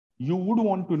you would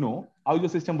want to know how is the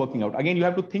system working out. Again, you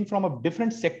have to think from a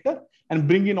different sector and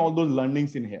bring in all those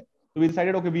learnings in here. So we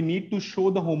decided, okay, we need to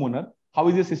show the homeowner how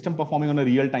is the system performing on a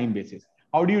real-time basis.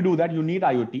 How do you do that? You need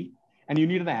IoT and you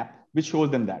need an app which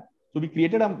shows them that. So we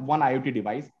created one IoT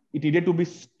device. It needed to be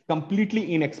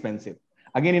completely inexpensive.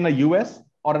 Again, in the US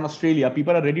or in Australia,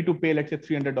 people are ready to pay, let's say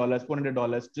 $300,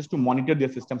 $400 just to monitor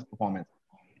their system's performance.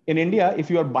 In India,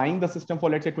 if you are buying the system for,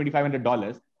 let's say,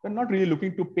 $2,500, you're not really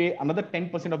looking to pay another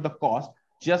 10% of the cost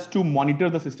just to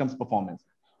monitor the system's performance.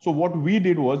 So what we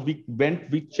did was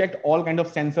we checked all kinds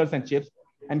of sensors and chips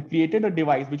and created a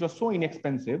device which was so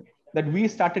inexpensive that we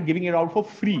started giving it out for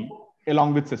free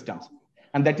along with systems.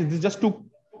 And that is just to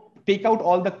take out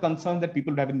all the concerns that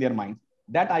people have in their minds.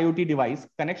 That IoT device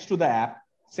connects to the app,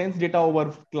 sends data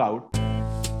over cloud.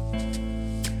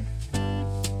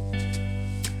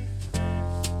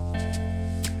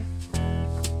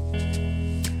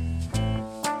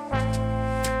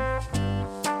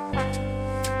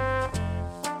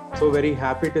 So very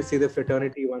happy to see the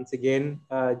fraternity once again.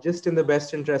 Just in the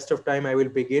best interest of time, I will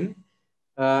begin.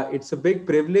 It's a big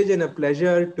privilege and a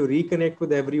pleasure to reconnect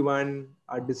with everyone,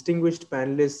 our distinguished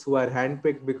panelists who are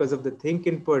handpicked because of the think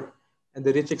input and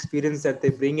the rich experience that they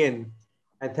bring in.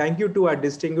 And thank you to our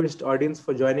distinguished audience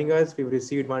for joining us. We've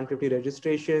received 150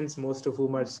 registrations, most of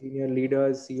whom are senior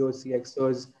leaders, CEOs,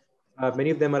 CXOs.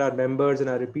 Many of them are our members and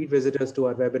are repeat visitors to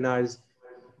our webinars.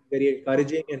 Very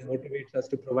encouraging and motivates us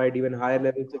to provide even higher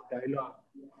levels of dialogue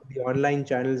in the online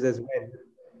channels as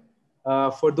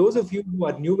well. For those of you who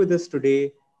are new with us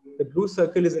today, the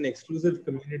BlueCircle is an exclusive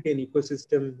community and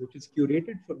ecosystem which is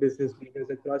curated for business leaders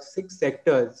across 6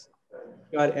 sectors,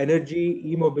 which are energy,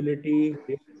 e-mobility,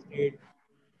 real estate,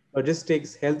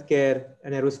 logistics, healthcare,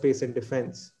 and aerospace and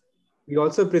defense. We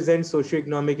also present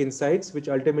socioeconomic insights which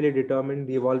ultimately determine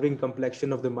the evolving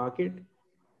complexion of the market.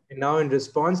 And now in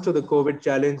response to the COVID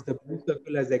challenge, the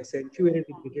BlueCircle has accentuated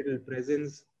its digital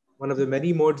presence. One of the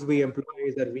many modes we employ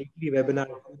is our weekly webinar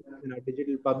and our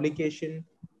digital publication.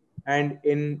 And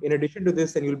in addition to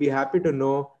this, and you'll be happy to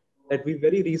know that we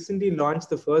very recently launched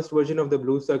the first version of the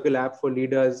BlueCircle app for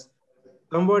leaders,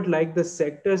 somewhat like the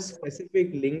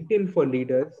sector-specific LinkedIn for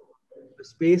leaders, a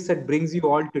space that brings you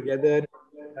all together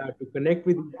to connect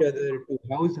with each other, to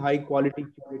house high-quality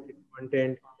curated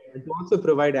content, and to also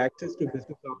provide access to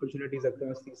business opportunities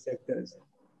across these sectors.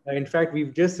 In fact,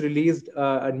 we've just released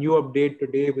a new update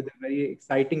today with a very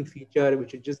exciting feature,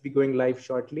 which will just be going live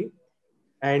shortly.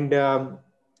 And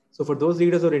so for those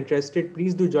leaders who are interested,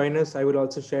 please do join us. I will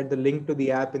also share the link to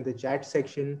the app in the chat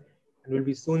section, and we'll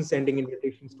be soon sending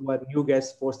invitations to our new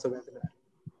guests post the webinar.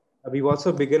 We've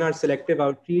also begun our selective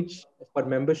outreach for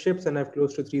memberships and have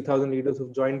close to 3,000 leaders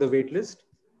who've joined the waitlist.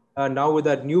 Now with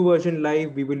our new version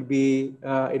live, we will be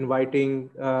inviting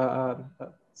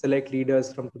select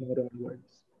leaders from tomorrow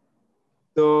onwards.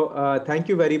 So thank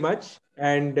you very much.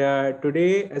 And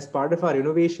today, as part of our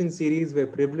innovation series, we're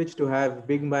privileged to have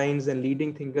big minds and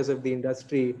leading thinkers of the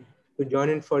industry to join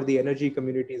in for the energy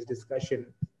community's discussion.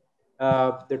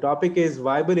 The topic is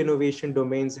viable innovation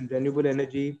domains in renewable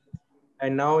energy.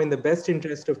 And now in the best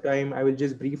interest of time, I will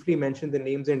just briefly mention the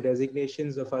names and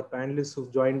designations of our panelists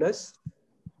who've joined us.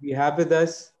 We have with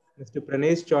us Mr.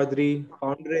 Pranesh Choudhary,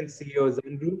 founder and CEO of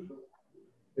ZunRoof,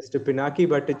 Mr. Pinaki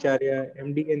Bhattacharyya,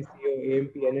 MD and CEO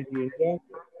AMP Energy India,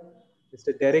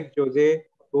 Mr. Derick, José,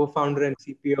 co-founder and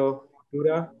CPO of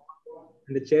Flutura,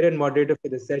 and the chair and moderator for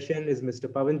the session is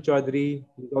Mr. Pavan Choudhary,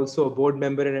 who is also a board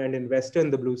member and investor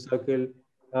in the BlueCircle,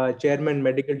 chairman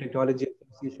Medical Technology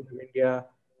Association of India,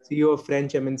 CEO of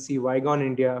French MNC Wygon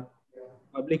India,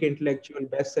 public intellectual,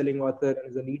 best-selling author, and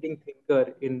is a leading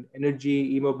thinker in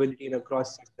energy, e-mobility, and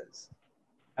across sectors.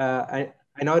 I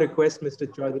now request Mr.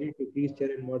 Choudhary to please chair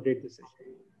and moderate the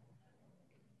session.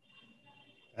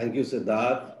 Thank you,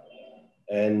 Siddharth,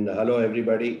 and hello,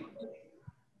 everybody.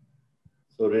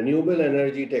 So renewable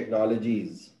energy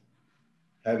technologies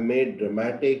have made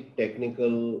dramatic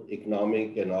technical,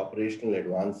 economic, and operational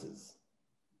advances.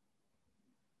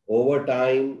 Over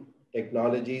time,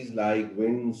 technologies like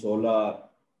wind, solar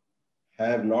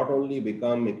have not only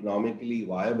become economically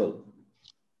viable,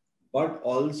 but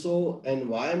also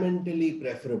environmentally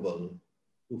preferable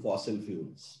to fossil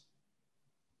fuels.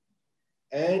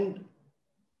 And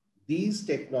these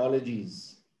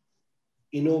technologies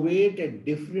innovate at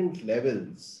different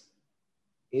levels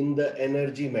in the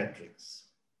energy metrics,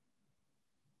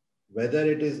 whether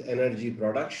it is energy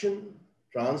production,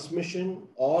 transmission,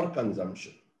 or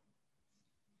consumption.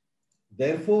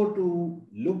 Therefore, to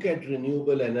look at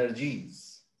renewable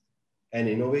energies and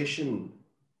innovations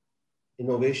in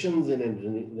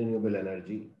renewable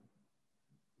energy,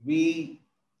 we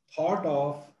thought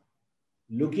of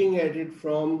looking at it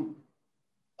from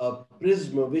a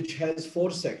prism which has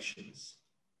 4 sections.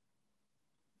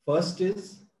 First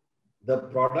is the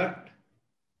product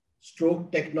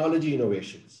stroke technology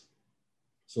innovations.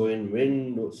 So in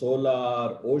wind,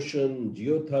 solar, ocean,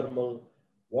 geothermal,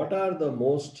 what are the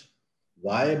most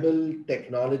viable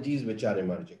technologies which are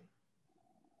emerging?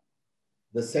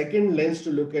 The second lens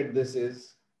to look at this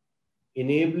is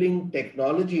enabling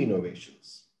technology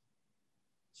innovations.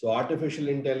 So artificial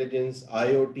intelligence,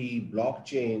 IoT,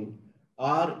 blockchain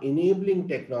are enabling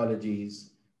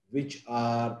technologies which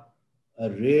are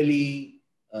really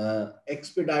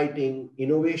expediting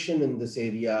innovation in this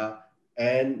area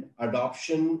and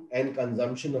adoption and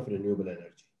consumption of renewable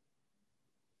energy.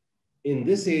 In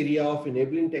this area of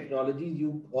enabling technologies,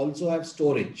 you also have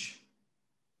storage.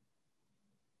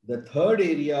 The third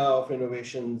area of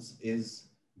innovations is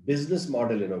business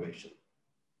model innovation.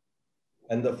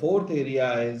 And the fourth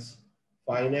area is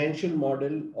financial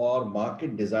model or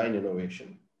market design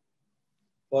innovation.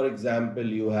 For example,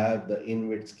 you have the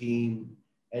InvIT scheme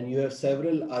and you have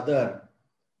several other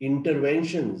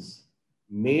interventions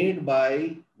made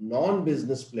by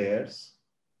non-business players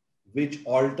which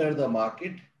alter the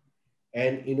market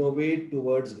and innovate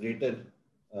towards greater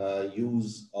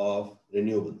use of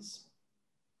renewables.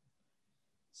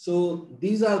 So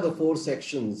these are the 4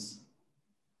 sections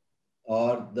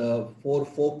or the 4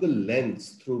 focal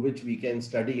lengths through which we can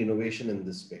study innovation in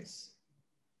this space.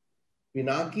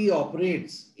 Pinaki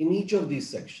operates in each of these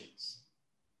sections.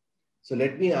 So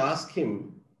let me ask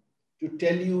him to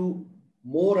tell you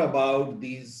more about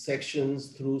these sections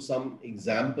through some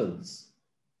examples,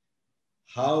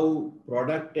 how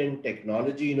product and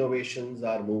technology innovations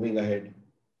are moving ahead,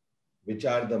 which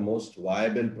are the most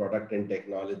viable product and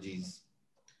technologies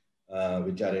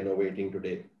which are innovating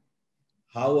today.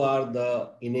 How are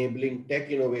the enabling tech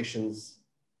innovations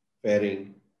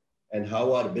faring, and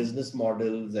how are business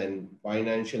models and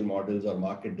financial models or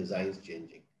market designs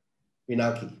changing?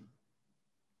 Pinaki.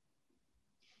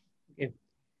 Okay.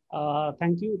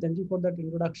 Thank you. Thank you for that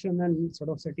introduction and sort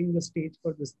of setting the stage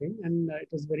for this thing. And it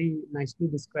was very nicely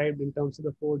described in terms of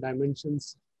the 4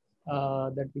 dimensions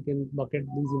that we can bucket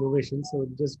these innovations. So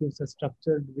it just gives a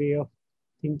structured way of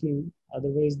thinking.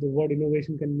 Otherwise, the word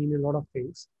innovation can mean a lot of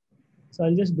things. So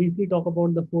I'll just briefly talk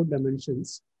about the 4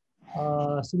 dimensions.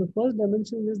 So the first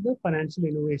dimension is the financial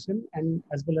innovation and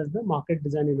as well as the market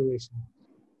design innovation.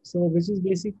 So which is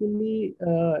basically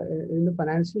in the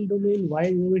financial domain, why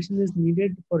innovation is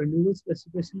needed for renewables,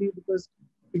 especially because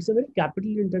it's a very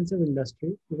capital intensive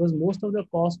industry, because most of the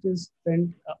cost is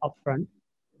spent upfront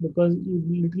because you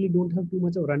literally don't have too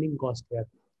much of running cost there.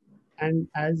 And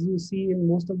as you see in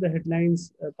most of the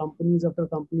headlines, companies after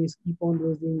companies keep on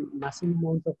raising massive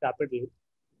amounts of capital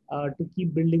to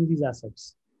keep building these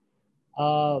assets.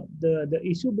 The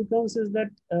issue becomes is that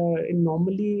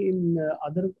normally in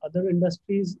other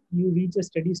industries, you reach a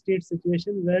steady state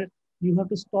situation where you have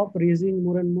to stop raising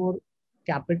more and more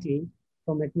capital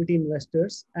from equity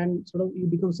investors and sort of you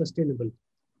become sustainable.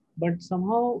 But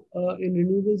somehow in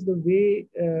renewables, the way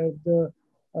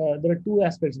there are 2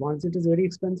 aspects. One, it is very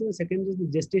expensive. Second is the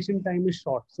gestation time is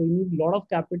short. So you need a lot of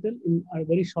capital in a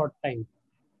very short time.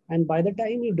 And by the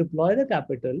time you deploy the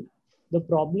capital, the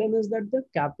problem is that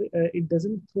it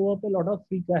doesn't throw up a lot of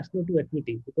free cash flow to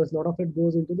equity because a lot of it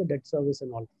goes into the debt service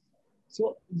and all.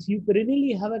 So you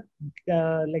really have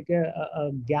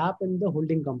a gap in the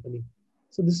holding company.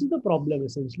 So this is the problem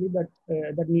essentially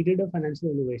that needed a financial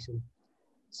innovation.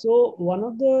 So one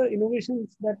of the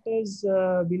innovations that has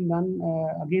been done,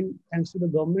 again, thanks to the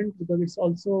government, because it's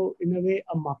also in a way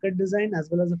a market design as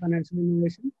well as a financial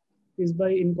innovation, is by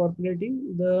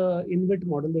incorporating the InvIT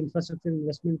model, the infrastructure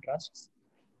investment trusts,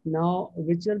 now,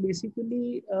 which are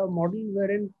basically a model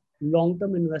wherein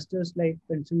long-term investors like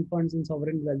pension funds and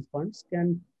sovereign wealth funds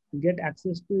can get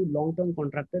access to long-term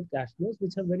contracted cash flows,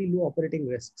 which have very low operating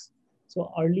risks.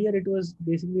 So earlier it was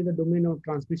basically the domain of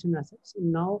transmission assets.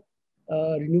 Now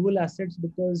renewable assets,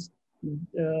 because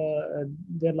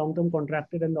they're long-term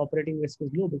contracted and the operating risk is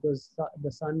low because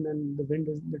the sun and the wind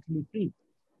is literally free.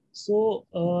 So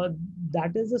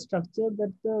that is the structure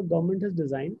that the government has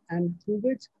designed, and through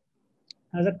which,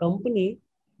 as a company,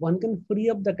 one can free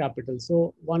up the capital.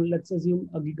 So let's assume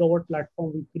a gigawatt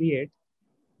platform we create,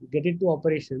 get it to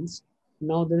operations.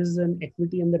 Now there is an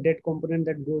equity and the debt component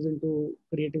that goes into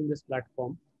creating this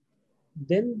platform.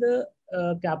 Then the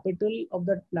capital of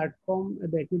that platform,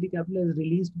 the equity capital is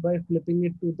released by flipping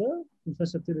it to the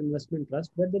infrastructure investment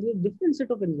trust, where there is a different set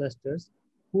of investors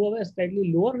who have a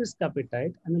slightly lower risk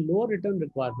appetite and a lower return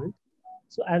requirement.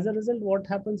 So as a result, what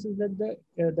happens is that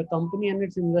the company and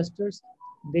its investors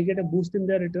They get a boost in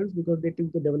their returns because they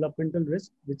took the developmental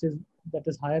risk, that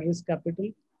is higher risk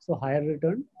capital, so higher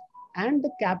return, and the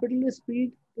capital is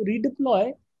free to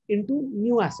redeploy into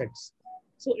new assets.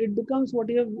 So it becomes what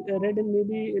you have read in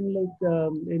maybe in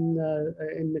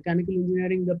in mechanical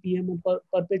engineering, the PM,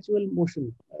 perpetual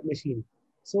motion machine.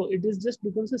 So it is just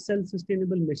becomes a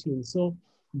self-sustainable machine. So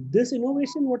this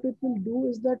innovation, what it will do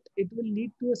is that it will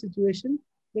lead to a situation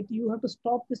that you have to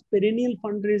stop this perennial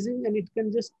fundraising, and it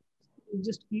can just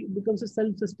becomes a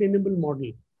self-sustainable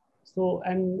model. So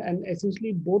and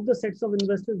essentially both the sets of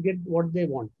investors get what they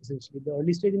want. Essentially, the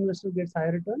early stage investor gets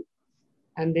higher return,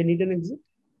 and they need an exit,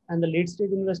 and the late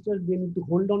stage investors, they need to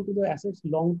hold on to the assets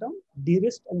long term,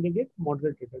 de-risk, and they get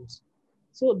moderate returns.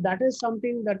 So that is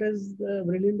something that is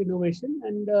brilliant innovation,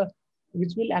 and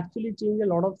which will actually change a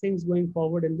lot of things going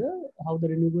forward in the how the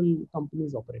renewable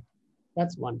companies operate.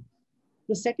 That's one.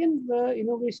 The second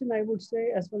innovation, I would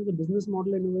say, as far as the business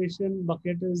model innovation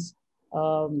bucket is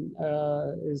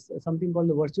something called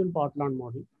the virtual power plant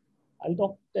model.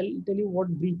 I'll tell you what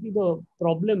briefly the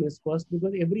problem is first,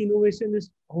 because every innovation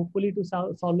is hopefully to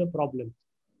solve a problem.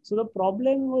 So the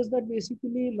problem was that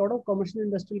basically a lot of commercial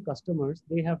industrial customers,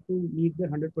 they have to meet their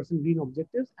 100% green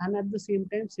objectives and at the same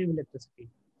time save electricity.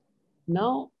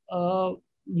 Now,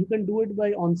 you can do it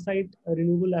by on-site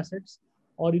renewable assets,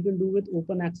 or you can do with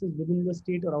open access within the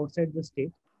state or outside the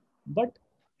state. But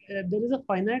there is a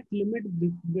finite limit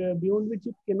beyond which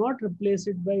you cannot replace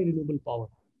it by renewable power.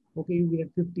 Okay, you get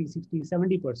 50, 60,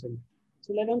 70%.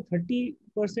 So like around 30%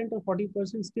 or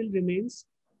 40% still remains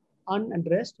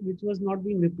unaddressed, which was not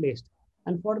being replaced.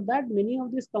 And for that, many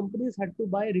of these companies had to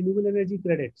buy renewable energy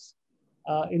credits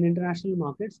in international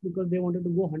markets because they wanted to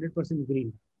go 100%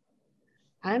 green.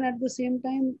 And at the same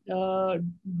time,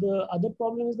 the other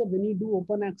problem is that when you do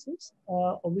open access,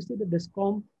 obviously the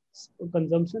DISCOM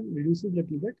consumption reduces a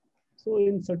little bit. So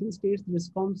in certain states,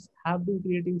 DISCOMs have been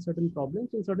creating certain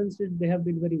problems. In certain states, they have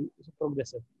been very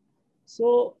progressive.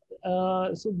 So,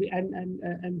 as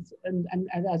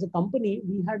a company,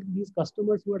 we had these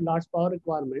customers who had large power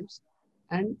requirements,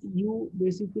 and you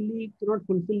basically cannot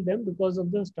fulfill them because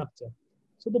of the structure.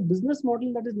 So the business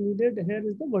model that is needed here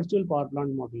is the virtual power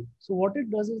plant model. So what it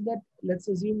does is that, let's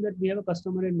assume that we have a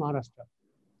customer in Maharashtra,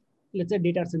 let's say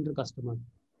data center customer,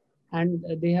 and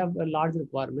they have a large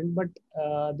requirement, but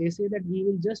they say that we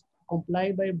will just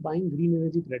comply by buying green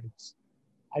energy credits.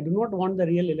 I do not want the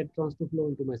real electrons to flow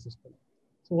into my system.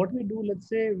 So what we do, let's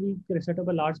say we set up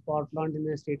a large power plant in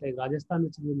a state like Rajasthan,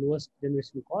 which is the lowest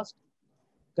generation cost,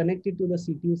 connect it to the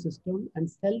CTU system and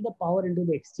sell the power into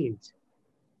the exchange.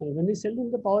 When we sell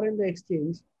the power in the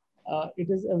exchange, it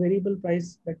is a variable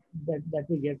price that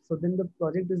we get. So then the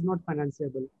project is not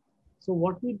financeable. So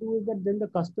what we do is that then the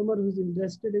customer who's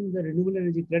interested in the renewable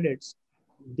energy credits,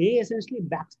 they essentially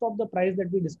backstop the price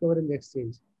that we discover in the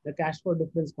exchange, the cash for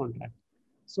difference contract.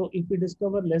 So if we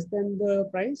discover less than the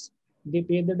price, they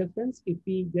pay the difference. If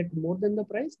we get more than the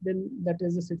price, then that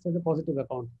is sits as a positive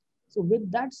account. So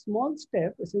with that small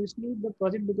step, essentially the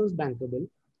project becomes bankable.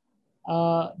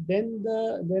 Then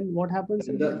what happens?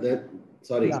 Go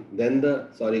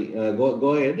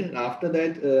ahead. And after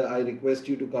that, I request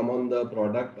you to come on the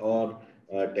product or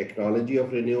technology of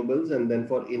renewables, and then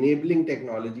for enabling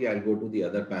technology, I'll go to the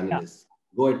other panelists.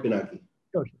 Yeah. Go ahead, Pinaki.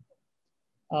 Sure.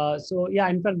 So yeah,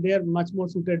 in fact, they are much more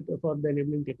suited for the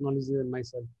enabling technology than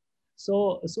myself.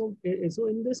 So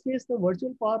in this case, the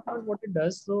virtual power plant, what it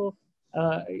does, so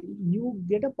you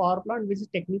get a power plant which is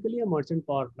technically a merchant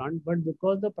power plant, but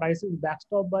because the price is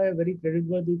backstopped by a very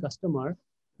creditworthy customer,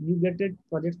 you get it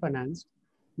project financed.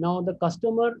 Now the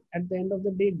customer at the end of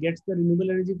the day gets the renewable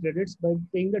energy credits by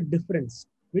paying the difference,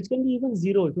 which can be even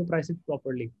zero if you price it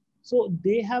properly. So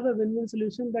they have a win-win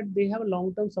solution that they have a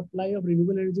long-term supply of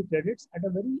renewable energy credits at a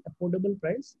very affordable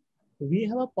price. We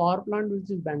have a power plant which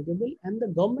is bankable, and the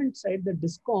government side, the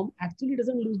DISCOM, actually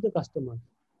doesn't lose the customer.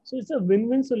 So it's a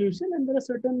win-win solution, and there are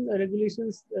certain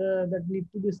regulations that need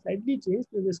to be slightly changed,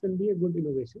 so this can be a good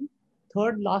innovation.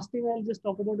 Third, last thing I'll just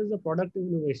talk about is the product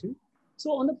innovation.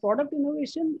 So on the product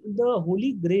innovation, the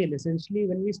holy grail, essentially,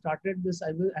 when we started this,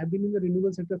 I've been in the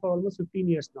renewable sector for almost 15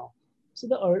 years now. So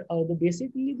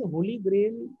basically the holy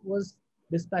grail was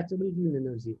dispatchable clean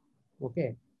energy.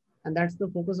 Okay. And that's the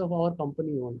focus of our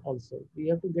company also. We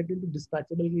have to get into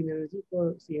dispatchable clean energy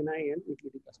for CNI and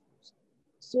utility customers.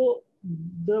 So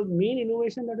the main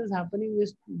innovation that is happening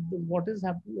is what is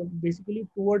happening basically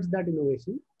towards that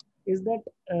innovation is that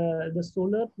the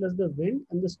solar plus the wind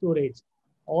and the storage,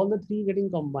 all the three getting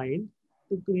combined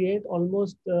to create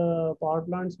almost power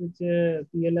plants with a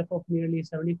PLF of nearly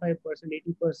 75%,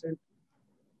 80%,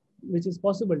 which is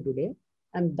possible today.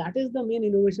 And that is the main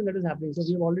innovation that is happening. So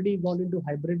we've already gone into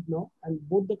hybrid now, and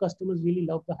both the customers really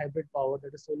love the hybrid power,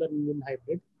 that is solar and wind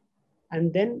hybrid,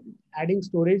 and then adding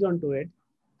storage onto it.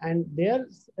 And there,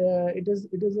 it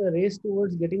is a race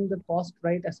towards getting the cost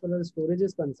right as far as storage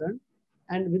is concerned.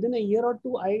 And within a year or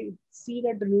two, I see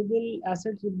that renewable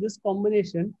assets with this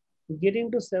combination getting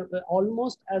to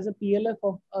almost as a PLF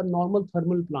of a normal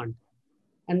thermal plant.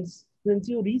 And since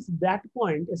you reach that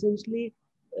point, essentially,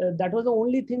 that was the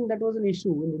only thing that was an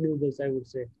issue in renewables, I would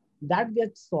say. That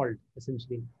gets solved,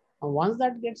 essentially. And once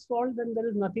that gets solved, then there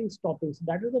is nothing stopping. So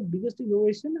that is the biggest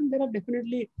innovation. And there are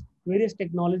definitely various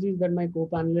technologies that my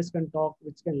co-panelists can talk,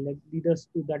 which can lead us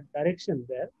to that direction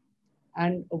there.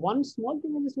 And one small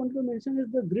thing I just wanted to mention is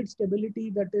the grid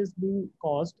stability that is being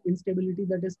caused, instability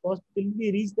that is caused till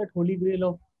we reach that holy grail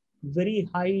of very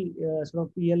high sort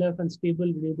of PLF and stable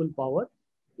renewable power.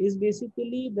 Is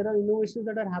basically there are innovations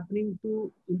that are happening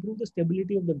to improve the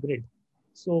stability of the grid.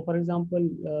 So for example,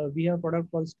 we have a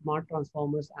product called Smart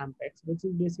Transformers Ampex, which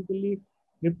is basically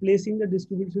replacing the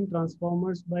distribution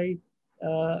transformers by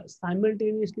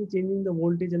simultaneously changing the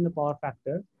voltage and the power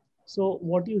factor. So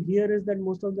what you hear is that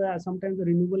most of the, sometimes the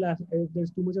renewable, if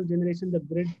there's too much of generation, the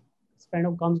grid kind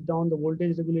of comes down, the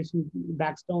voltage regulation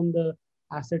backs down the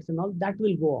assets and all, that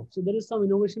will go up. So there is some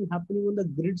innovation happening on the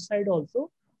grid side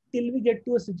also, till we get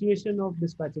to a situation of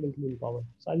dispatchable clean power.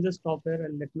 So I'll just stop here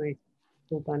and let my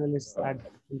co-panelists add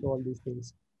into all these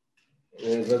things.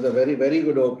 It was a very, very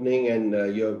good opening, and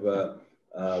you have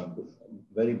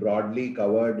very broadly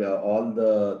covered all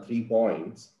the 3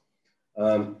 points.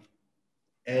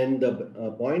 And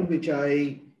the point which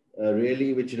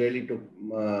really took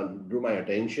drew my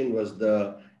attention was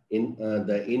the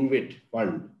InvIT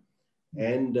fund,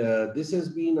 and this has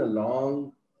been a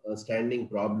long standing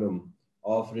problem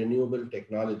of renewable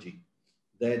technology,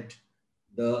 that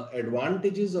the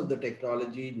advantages of the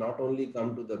technology not only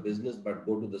come to the business but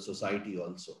go to the society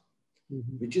also,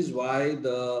 which is why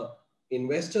the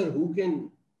investor who can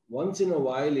once in a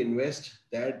while invest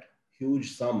that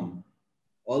huge sum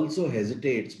also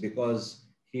hesitates, because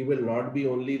he will not be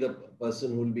only the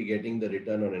person who will be getting the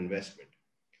return on investment.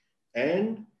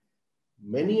 And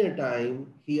many a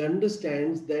time he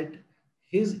understands that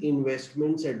his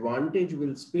investment's advantage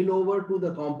will spill over to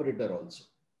the competitor also,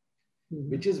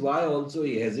 which is why also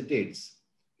he hesitates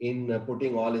in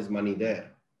putting all his money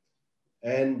there.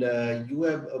 And you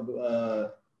have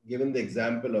given the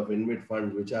example of InvIT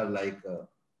funds, which are like,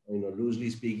 loosely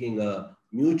speaking, a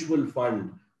mutual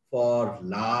fund for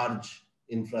large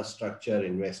infrastructure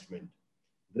investment.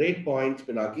 Great points,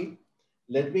 Pinaki.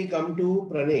 Let me come to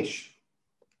Pranesh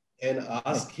and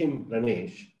ask him,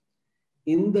 Pranesh,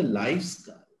 in the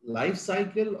life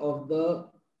cycle of the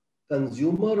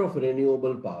consumer of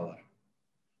renewable power,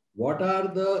 what are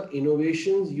the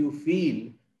innovations you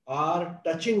feel are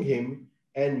touching him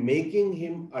and making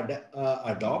him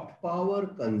adopt power,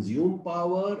 consume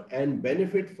power, and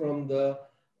benefit from the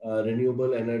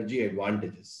renewable energy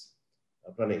advantages?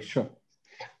 Pranesh. Sure.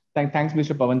 Thanks,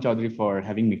 Mr. Pavan Choudhary, for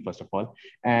having me, first of all.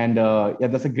 And yeah,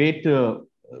 that's a great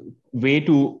way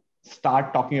to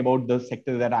start talking about the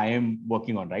sector that I am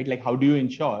working on, right? Like, how do you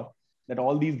ensure that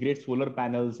all these great solar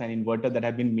panels and inverters that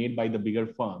have been made by the bigger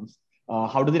firms,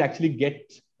 how does it actually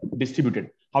get distributed?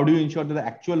 How do you ensure that the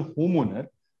actual homeowner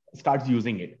starts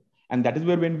using it? And that is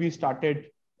where, when we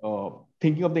started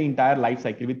thinking of the entire life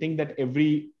cycle, we think that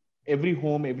every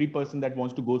home, every person that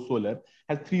wants to go solar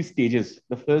has 3 stages.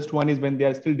 The first one is when they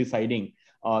are still deciding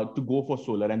to go for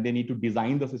solar, and they need to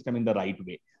design the system in the right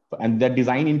way. And that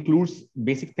design includes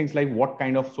basic things like what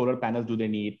kind of solar panels do they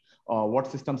need, what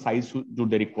system size do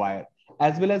they require,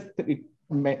 as well as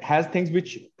it has things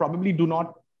which probably do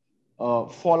not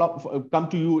come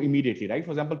to you immediately, right?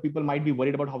 For example, people might be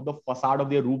worried about how the facade of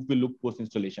their roof will look post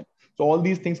installation. So all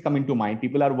these things come into mind.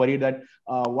 People are worried that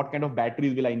what kind of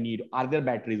batteries will I need? Are there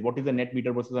batteries? What is the net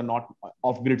meter versus a not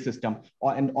off grid system?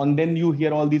 And then you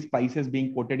hear all these prices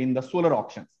being quoted in the solar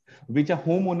auctions, which a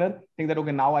homeowner thinks that,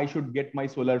 okay, now I should get my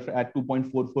solar at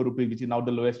 2.44 rupees, which is now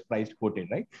the lowest priced quoted,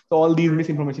 right? So all these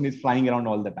misinformation is flying around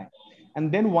all the time. And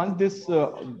then once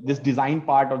this design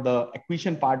part or the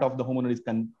acquisition part of the homeowner is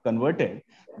converted,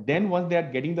 then once they are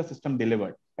getting the system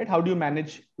delivered, right? How do you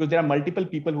manage? Because there are multiple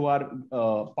people who are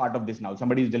part of this now.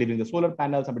 Somebody is delivering the solar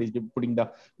panel, somebody is putting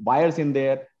the wires in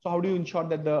there. So how do you ensure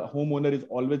that the homeowner is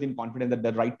always in confidence that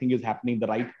the right thing is happening, the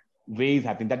right way is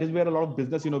happening? That is where a lot of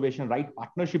business innovation, right?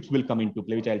 Partnerships will come into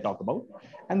play, which I'll talk about.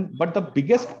 But the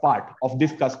biggest part of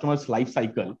this customer's life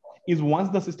cycle is once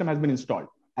the system has been installed.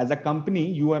 As a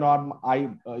company, you or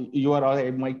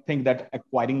I might think that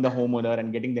acquiring the homeowner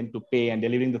and getting them to pay and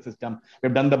delivering the system,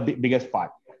 we've done the biggest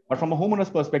part. But from a homeowner's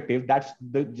perspective, that's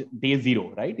the day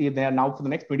zero, right? They are now for the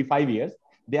next 25 years,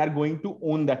 they are going to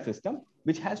own that system,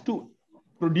 which has to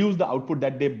produce the output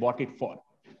that they bought it for.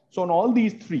 So on all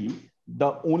these three,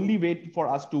 the only way for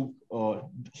us to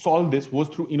solve this was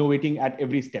through innovating at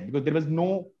every step, because there was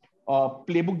no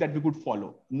playbook that we could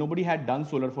follow. Nobody had done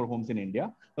solar for homes in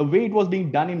India. The way it was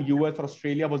being done in US or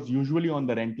Australia was usually on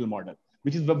the rental model,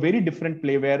 which is a very different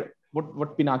play where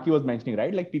what Pinaki was mentioning,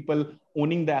 right? Like people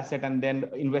owning the asset and then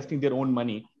investing their own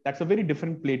money. That's a very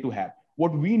different play to have.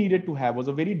 What we needed to have was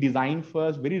a very design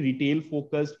first, very retail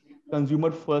focused,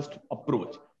 consumer first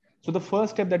approach. So the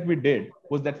first step that we did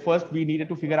was that first we needed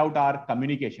to figure out our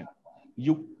communication.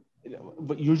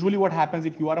 Usually what happens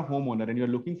if you are a homeowner and you're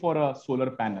looking for a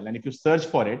solar panel, and if you search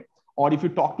for it, or if you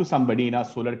talk to somebody in a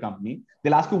solar company,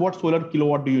 they'll ask you what solar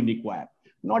kilowatt do you require.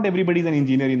 Not everybody is an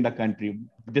engineer in the country.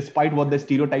 Despite what the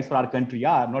stereotypes for our country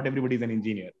are, not everybody is an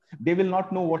engineer. They will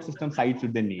not know what system size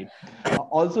should they need.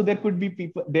 Also, there could be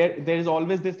people, there is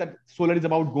always this that solar is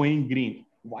about going green.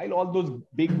 While all those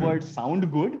big words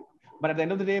sound good, but at the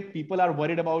end of the day, people are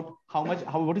worried about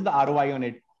what is the ROI on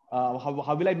it?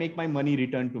 How will I make my money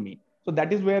return to me? So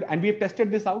that is where, and we have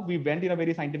tested this out. We went in a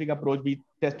very scientific approach. We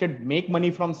tested make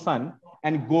money from sun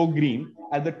and go green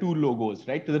as the two logos,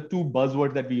 right? To the two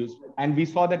buzzwords that we use. And we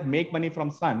saw that make money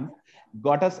from sun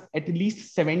got us at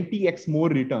least 70x more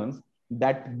returns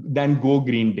than go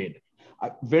green did.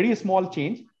 A very small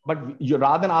change, but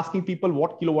rather than asking people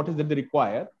what kilowatt is that they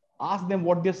require, ask them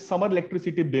what their summer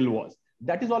electricity bill was.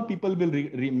 That is all people will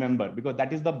remember, because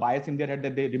that is the bias in their head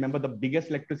that they remember the biggest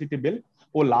electricity bill.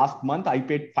 Oh, last month I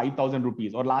paid 5,000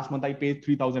 rupees, or last month I paid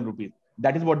 3,000 rupees.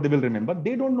 That is what they will remember.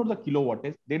 They don't know the kilowatt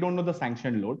is. They don't know the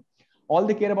sanctioned load. All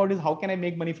they care about is how can I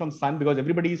make money from sun, because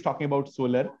everybody is talking about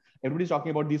solar. Everybody's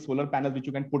talking about these solar panels, which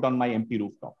you can put on my empty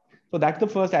rooftop. So that's the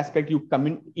first aspect. You come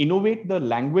in, innovate the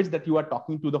language that you are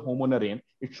talking to the homeowner in.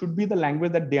 It should be the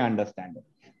language that they understand.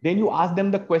 Then you ask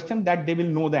them the question that they will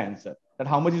know the answer. That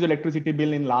how much is your electricity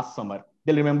bill in last summer?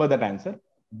 They'll remember that answer.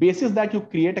 Basis that you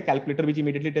create a calculator which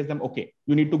immediately tells them, okay,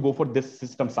 you need to go for this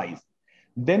system size.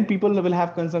 Then people will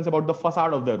have concerns about the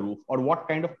facade of the roof, or what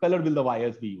kind of color will the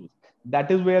wires be used.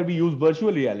 That is where we use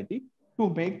virtual reality to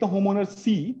make the homeowner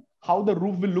see how the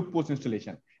roof will look post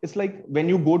installation. It's like when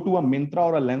you go to a Myntra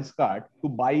or a Lenskart to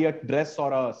buy a dress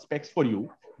or a specs for you,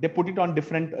 they put it on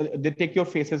different, they take your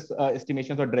faces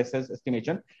estimations or dresses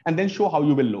estimation and then show how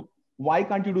you will look. Why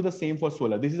can't you do the same for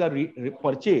solar? This is a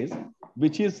purchase,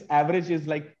 which is average is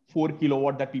like 4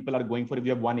 kilowatt that people are going for if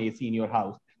you have one AC in your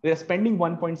house. They're spending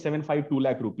 1.75, 2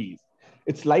 lakh rupees.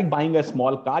 It's like buying a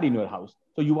small car in your house.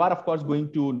 So you are, of course,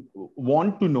 going to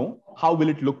want to know how will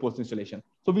it look post installation.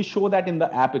 So we show that in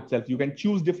the app itself. You can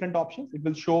choose different options. It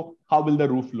will show how will the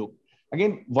roof look.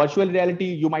 Again, virtual reality,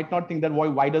 you might not think that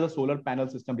why does a solar panel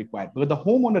system require? Because the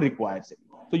homeowner requires it.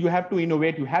 So you have to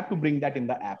innovate. You have to bring that in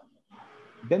the app.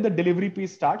 Then the delivery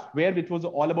piece starts, where it was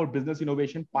all about business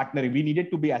innovation, partnering. We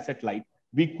needed to be asset light.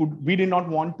 We did not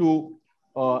want to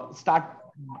start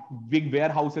big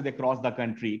warehouses across the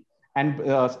country and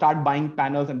start buying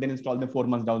panels and then install them 4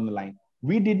 months down the line.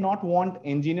 We did not want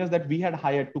engineers that we had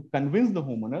hired to convince the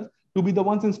homeowners to be the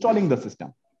ones installing the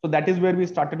system. So that is where we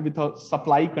started with a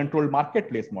supply controlled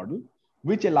marketplace model,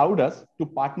 which allowed us to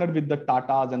partner with the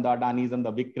Tatas and the Adanis and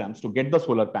the Vikrams to get the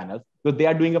solar panels, because they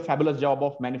are doing a fabulous job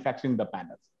of manufacturing the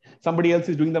panels. Somebody else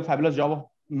is doing the fabulous job of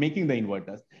making the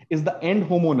inverters. It's the end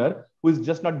homeowner who is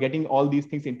just not getting all these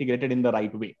things integrated in the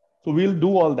right way. So we'll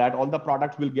do all that. All the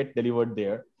products will get delivered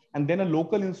there. And then a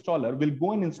local installer will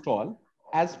go and install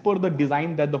as per the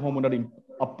design that the homeowner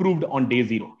approved on day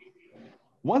zero.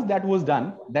 Once that was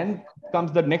done, then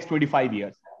comes the next 25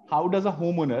 years. How does a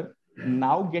homeowner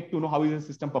now get to know how is the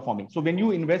system performing? So when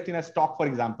you invest in a stock, for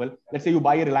example, let's say you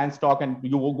buy a Reliance stock and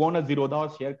you go on a Zerodha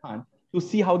or Share Khan to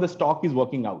see how the stock is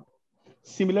working out.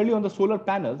 Similarly, on the solar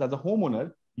panels, as a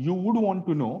homeowner, you would want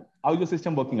to know how is the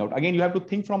system working out. Again, you have to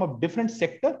think from a different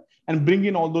sector and bring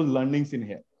in all those learnings in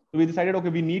here. So we decided, okay,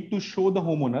 we need to show the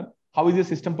homeowner how is the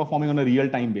system performing on a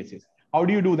real-time basis. How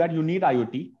do you do that? You need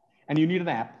IoT and you need an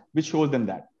app which shows them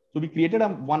that. So we created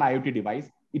one IoT device.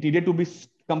 It needed to be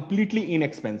completely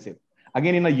inexpensive.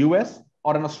 Again, in the US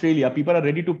or in Australia, people are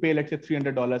ready to pay, let's say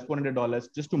 $300,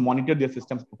 $400 just to monitor their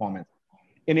system's performance.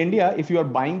 In India, if you are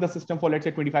buying the system for, let's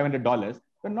say, $2,500,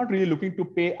 you're not really looking to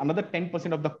pay another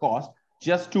 10% of the cost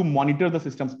just to monitor the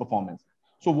system's performance.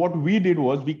 So what we did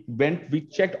was we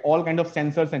checked all kinds of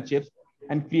sensors and chips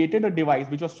and created a device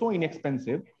which was so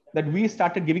inexpensive that we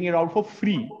started giving it out for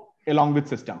free along with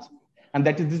systems. And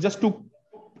that is just to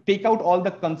take out all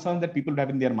the concerns that people have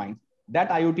in their minds. That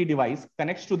IoT device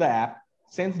connects to the app,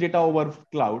 sends data over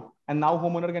cloud, and now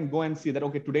homeowner can go and see that,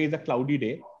 okay, today is a cloudy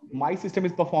day. My system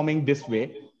is performing this way.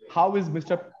 How is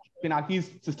Mr. Pinaki's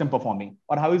system performing?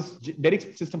 Or how is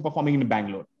Derick's system performing in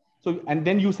Bangalore? So, and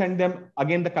then you send them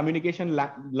again the communication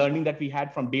learning that we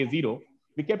had from day 0.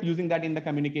 We kept using that in the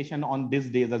communication on these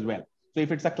days as well. So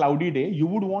if it's a cloudy day, you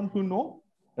would want to know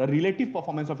the relative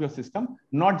performance of your system,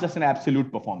 not just an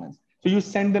absolute performance. So you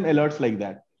send them alerts like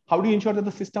that. How do you ensure that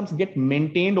the systems get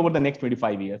maintained over the next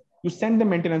 25 years? You send them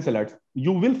maintenance alerts.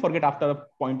 You will forget after a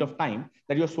point of time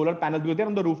that your solar panels, because they're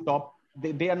on the rooftop,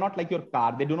 they are not like your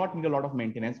car. They do not need a lot of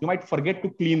maintenance. You might forget to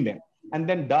clean them. And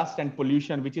then dust and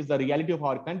pollution, which is the reality of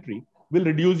our country, will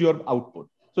reduce your output.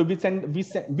 So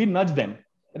we nudge them.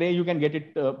 You can get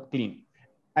it clean.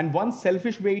 And one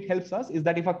selfish way it helps us is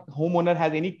that if a homeowner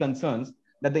has any concerns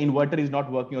that the inverter is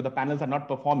not working or the panels are not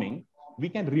performing, we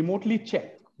can remotely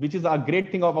check, which is a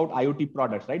great thing about IoT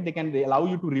products, right? They allow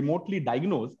you to remotely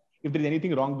diagnose if there is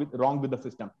anything wrong with the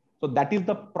system. So that is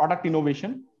the product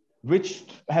innovation, which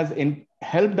has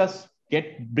helped us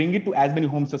bring it to as many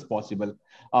homes as possible.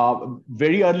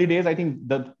 Very early days, I think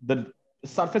the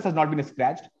surface has not been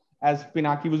scratched. As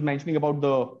Pinaki was mentioning about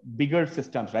the bigger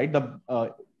systems, right?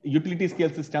 The utility scale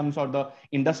systems or the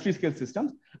industry scale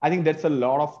systems. I think that's a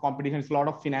lot of competition. It's a lot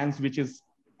of finance, which is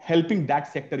helping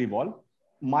that sector evolve.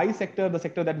 My sector, the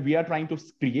sector that we are trying to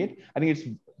create, I think it's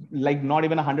like not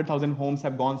even 100,000 homes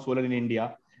have gone solar in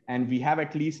India. And we have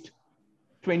at least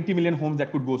 20 million homes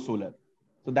that could go solar.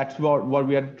 So that's what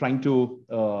we are trying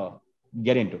to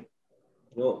get into.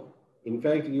 No, in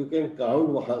fact, you can count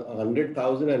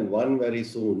 100,001 very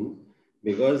soon,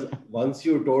 because once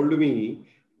you told me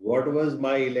what was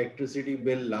my electricity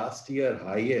bill last year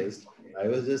highest, I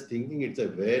was just thinking it's a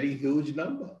very huge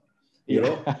number, you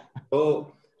know.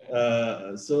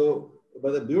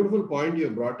 But the beautiful point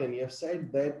you brought in, you have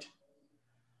said that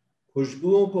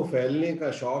खुशबुओं को फैलने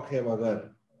का शौक है मगर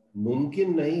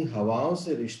मुमकिन नहीं हवाओं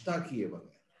से रिश्ता किए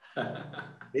बगैर.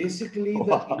 Basically,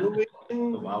 the innovation,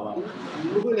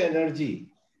 renewable energy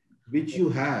which you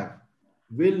have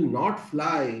will not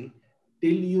fly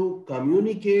till you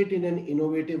communicate in an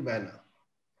innovative manner.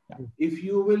 If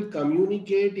you will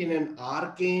communicate in an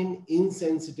arcane,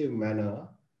 insensitive manner,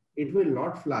 it will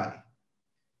not fly.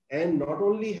 And not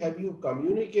only have you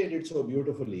communicated so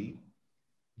beautifully,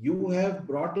 you have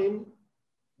brought in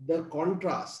the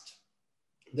contrast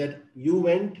that you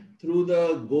went through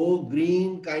the go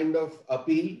green kind of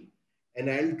appeal, an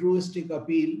altruistic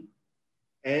appeal,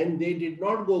 and they did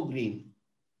not go green.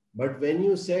 But when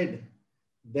you said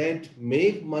that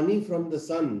make money from the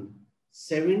sun,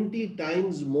 70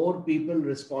 times more people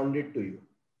responded to you.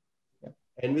 Yeah.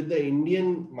 And with the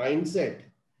Indian mindset,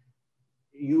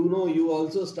 you know, you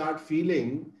also start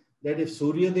feeling that if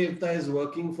Surya Devta is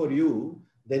working for you,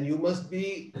 then you must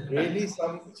be really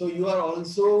so you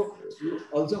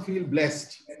also feel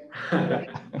blessed.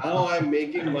 Now I'm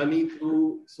making money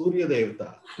through Surya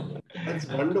Devta. That's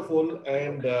wonderful.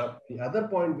 And the other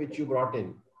point which you brought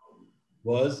in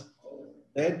was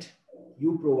that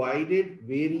you provided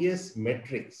various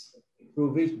metrics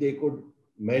through which they could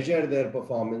measure their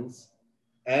performance,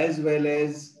 as well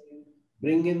as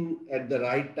bring in at the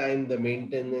right time the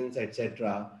maintenance,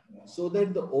 etc., so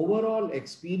that the overall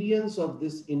experience of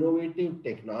this innovative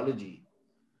technology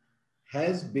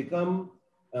has become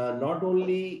not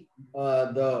only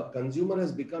the consumer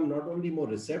has become not only more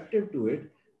receptive to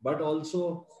it, but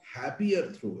also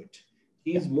happier through it.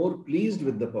 He is more pleased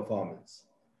with the performance.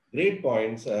 Great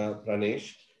points,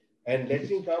 Pranesh. And let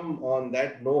me come on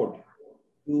that note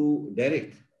to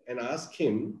Derick and ask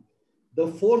him the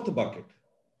fourth bucket.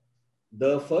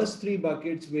 The first three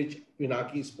buckets which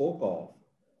Pinaki spoke of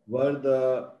were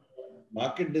the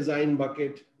market design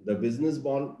bucket, the business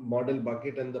model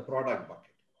bucket, and the product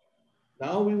bucket.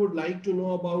 Now we would like to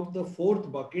know about the fourth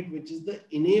bucket, which is the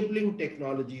enabling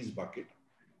technologies bucket,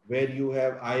 where you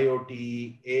have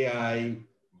IoT, AI,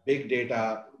 big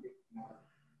data,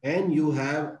 and you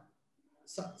have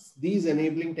these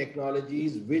enabling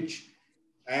technologies which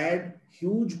add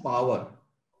huge power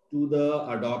to the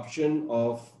adoption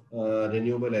of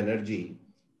renewable energy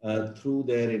through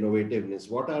their innovativeness.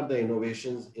 What are the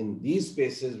innovations in these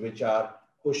spaces which are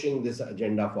pushing this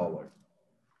agenda forward?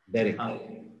 Derick.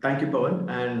 Thank you, Pavan,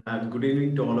 and good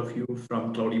evening to all of you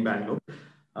from cloudy Bangalore.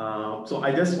 So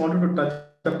I just wanted to touch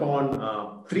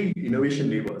upon three innovation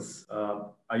levers,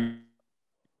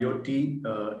 IoT,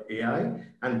 AI,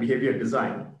 and behavior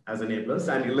design as enablers,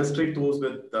 and illustrate those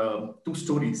with two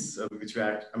stories which we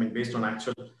had, based on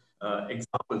actual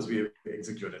examples we have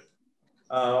executed.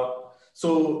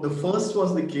 So the first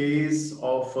was the case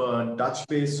of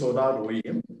Dutch-based solar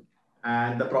OEM,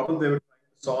 and the problem they were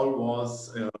trying to solve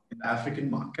was in the African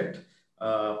market,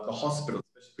 the hospitals,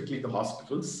 specifically the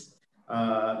hospitals.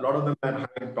 A lot of them are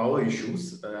having power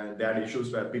issues. They had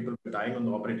issues where people were dying on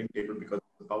the operating table because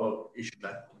of the power issue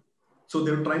there. So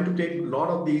they were trying to take a lot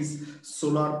of these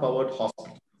solar-powered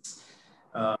hospitals.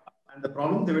 And the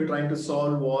problem they were trying to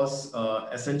solve was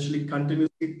essentially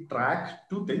continuously track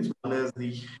two things. One is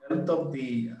the health of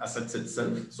the assets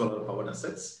itself, solar-powered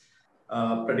assets,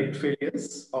 predict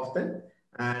failures of them,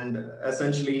 and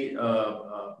essentially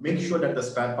make sure that the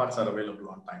spare parts are available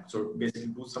on time. So basically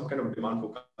do some kind of demand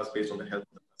forecast based on the health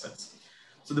of the assets.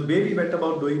 So the way we went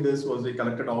about doing this was we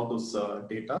collected all those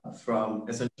data from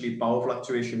essentially power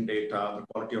fluctuation data, the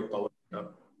quality of power data.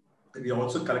 We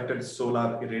also collected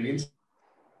solar irradiance,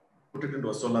 put it into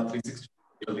a solar 360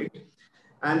 rate.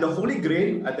 And the holy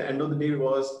grail at the end of the day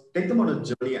was take them on a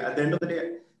journey. At the end of the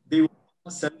day, they want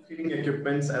self-healing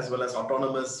equipments as well as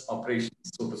autonomous operations,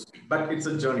 so to speak. But it's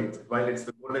a journey. While it's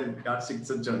the golden yardstick,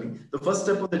 it's a journey. The first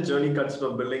step of the journey consists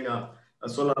of building a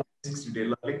solar 360-day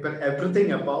logic, where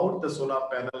everything about the solar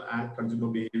panel and consumer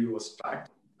behavior was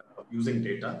tracked using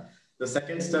data. The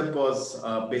second step was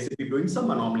basically doing some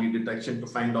anomaly detection to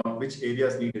find out which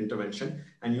areas need intervention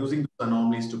and using those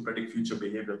anomalies to predict future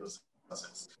behavior of the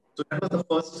assets. So that was the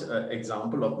first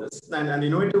example of this. And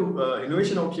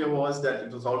innovation out here was that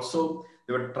it was also,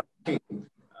 they were tracking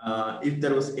if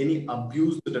there was any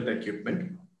abuse to that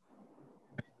equipment,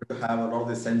 to have a lot of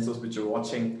the sensors which are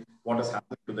watching what is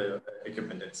happening to the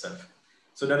equipment itself.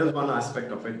 So that is one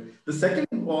aspect of it. The second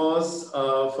was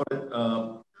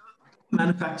for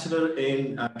manufacturer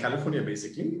in California,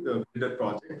 basically, the builder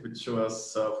project, which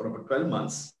was for about 12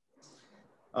 months.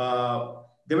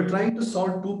 They were trying to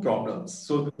solve two problems.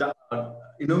 So the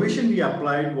innovation we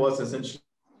applied was essentially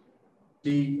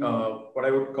what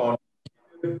I would call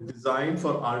design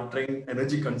for altering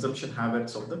energy consumption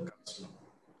habits of the customer.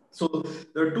 So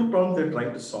there are two problems they're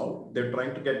trying to solve. They're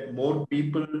trying to get more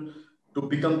people to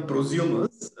become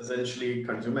prosumers, essentially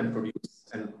consume and produce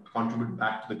and contribute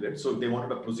back to the grid. So they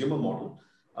wanted a prosumer model.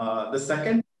 The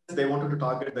second is they wanted to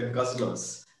target the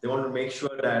guzzlers. They wanted to make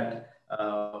sure that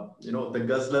the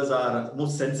guzzlers are more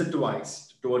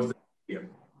sensitized towards the behavior.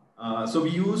 So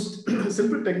we used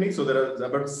simple techniques. So there are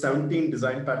about 17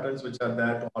 design patterns which are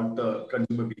there to alter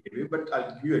consumer behavior. But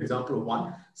I'll give you an example of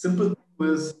one. Simple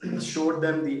was showed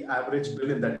them the average bill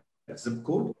in that zip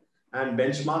code and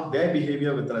benchmark their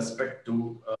behavior with respect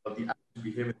to the average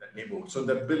behavior in that neighborhood. So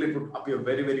the bill, it would appear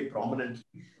very, very prominently.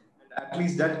 And at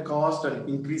least that caused an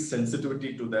increased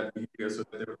sensitivity to that behavior so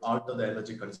that they would alter the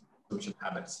energy consumption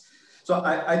habits. So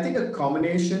I think a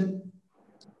combination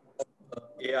of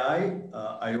AI,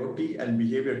 IoT, and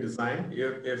behavior design,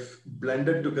 if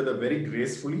blended together very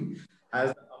gracefully,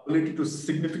 has the ability to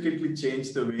significantly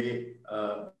change the way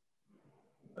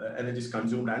energy is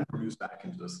consumed and produced back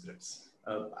into those grids.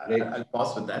 I'll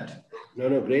pause with that.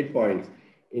 No, great points.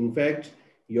 In fact,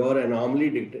 your anomaly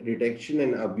detection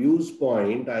and abuse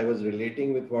point, I was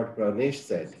relating with what Pranesh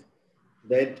said,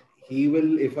 that he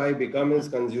will, if I become his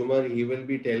consumer, he will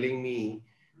be telling me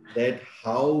that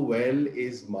how well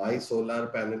is my solar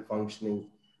panel functioning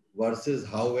versus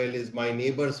how well is my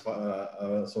neighbor's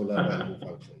solar panel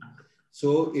functioning.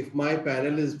 So if my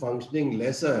panel is functioning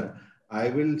lesser, I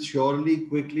will surely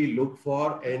quickly look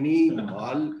for any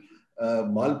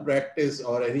malpractice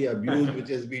or any abuse which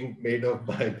has been made of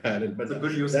my panel. But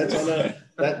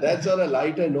that's on a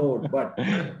lighter note. But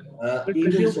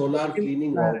even solar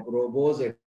cleaning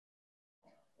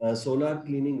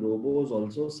robots,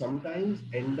 also sometimes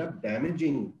end up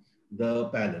damaging the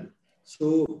panel.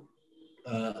 So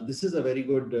this is a very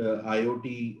good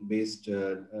IoT-based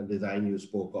design you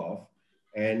spoke of.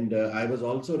 And I was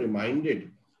also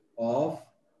reminded of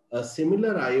a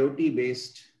similar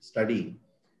IoT-based study,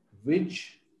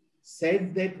 which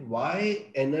said that why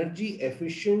energy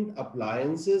efficient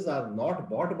appliances are not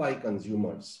bought by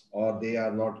consumers or they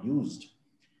are not used.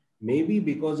 Maybe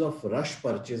because of rush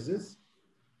purchases,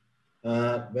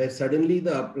 where suddenly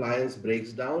the appliance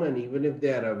breaks down, and even if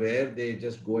they are aware, they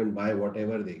just go and buy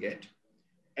whatever they get.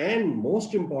 And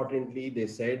most importantly, they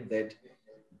said that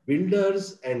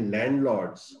builders and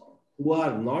landlords who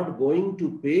are not going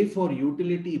to pay for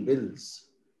utility bills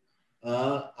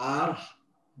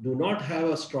do not have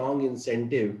a strong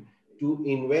incentive to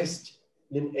invest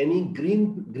in any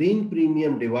green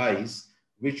premium device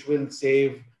which will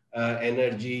save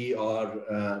energy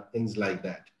or things like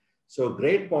that. So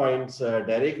great points,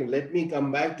 Derick. And let me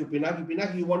come back to Pinaki.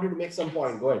 Pinaki, you wanted to make some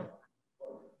point. Go ahead.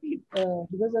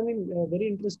 Because I mean, very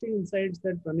interesting insights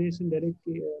that Pranesh and Derick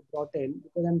brought in,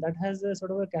 because and that has a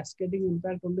sort of a cascading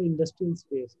impact on the industrial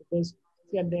space. Because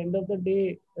see, at the end of the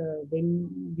day,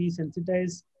 when we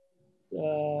sensitize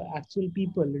actual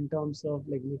people in terms of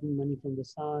like making money from the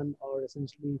sun, or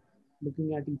essentially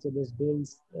looking at each other's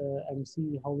bills and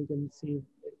see how we can save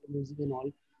energy and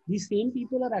all. These same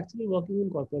people are actually working in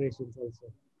corporations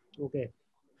also. Okay.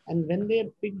 And when they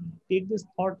take this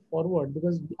thought forward,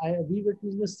 because we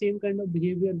witness the same kind of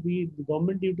behavior, be it the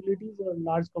government utilities or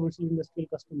large commercial industrial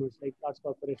customers like large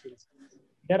corporations,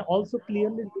 they're also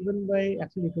clearly driven by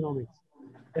actual economics.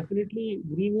 Definitely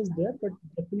green is there, but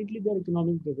definitely they're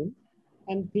economic driven.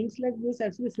 And things like this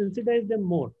actually sensitize them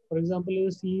more. For example, a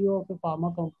CEO of a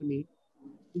pharma company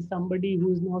is somebody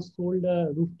who is now sold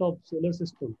a rooftop solar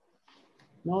system.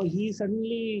 Now he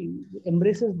suddenly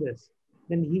embraces this.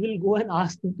 Then he will go and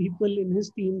ask the people in his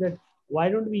team that why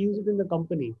don't we use it in the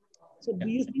company? So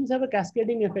these things have a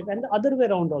cascading effect, and the other way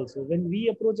around also. When we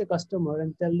approach a customer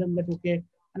and tell them that okay,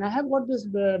 and I have got this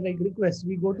like request,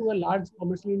 we go to a large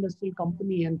commercial industrial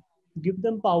company and give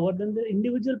them power, then the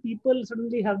individual people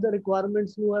suddenly have the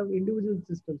requirements who have individual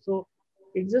systems. So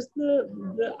it's just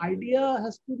the idea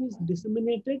has to be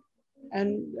disseminated,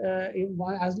 and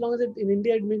as long as it in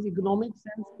India it makes economic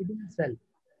sense, it will sell,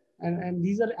 and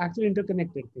these are actually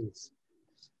interconnected things.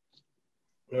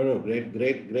 No,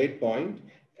 great point.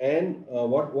 And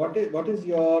what is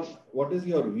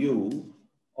your view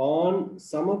on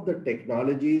some of the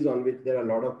technologies on which there are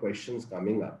a lot of questions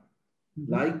coming up,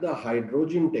 like the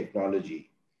hydrogen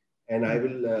technology? And I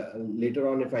will later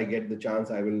on, if I get the chance,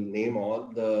 I will name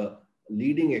all the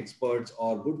leading experts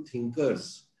or good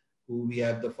thinkers who we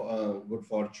have the good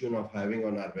fortune of having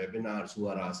on our webinars who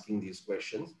are asking these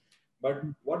questions. But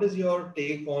what is your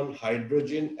take on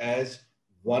hydrogen as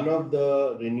one of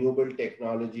the renewable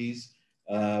technologies,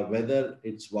 whether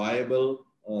it's viable,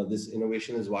 this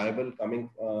innovation is viable coming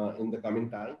in the coming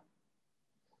time?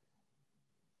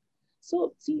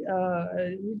 So see,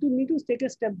 we need to take a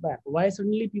step back. Why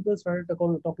suddenly people started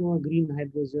talking about green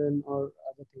hydrogen or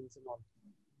other things and all?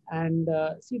 And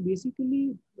see,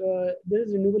 basically, there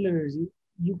is renewable energy.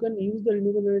 You can use the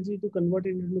renewable energy to convert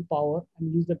it into power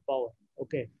and use that power.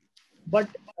 Okay. But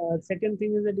second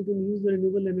thing is that you can use the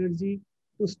renewable energy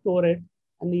to store it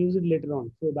and use it later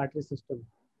on through a battery system.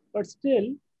 But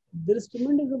still, there is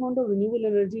tremendous amount of renewable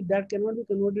energy that cannot be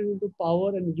converted into power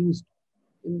and used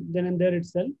then and there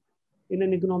itself in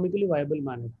an economically viable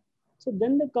manner. So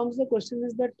then there comes the question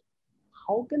is that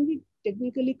how can we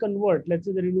technically convert, let's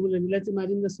say the renewable energy, let's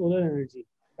imagine the solar energy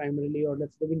primarily, or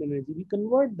let's say the wind energy, we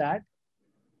convert that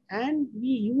and we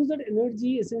use that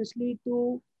energy essentially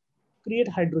to create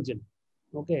hydrogen.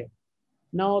 Okay.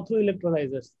 Now through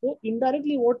electrolyzers. So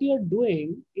indirectly what you're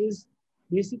doing is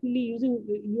basically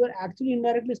you are actually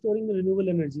indirectly storing the renewable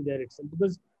energy there itself,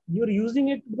 because you're using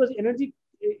it, because energy,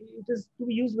 it is to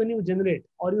be used when you generate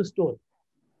or you store.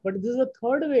 But this is a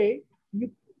third way,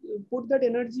 you put that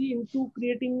energy into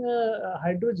creating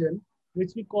hydrogen,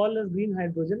 which we call as green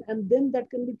hydrogen, and then that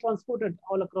can be transported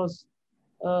all across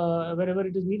wherever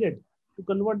it is needed to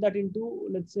convert that into,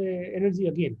 let's say, energy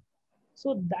again.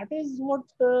 So that is what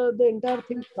the entire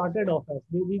thing started off as.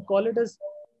 We call it as,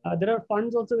 there are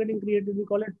funds also getting created. We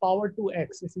call it power to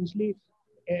X. Essentially,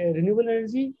 renewable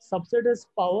energy, subset as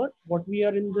power, what we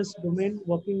are in this domain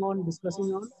working on,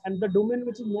 discussing on. And the domain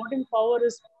which is not in power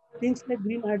is things like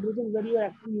green hydrogen, where you are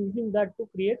actually using that to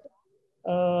create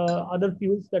other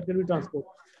fuels that can be transported.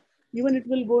 Even it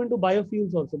will go into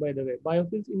biofuels also, by the way.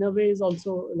 Biofuels in a way is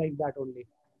also like that only.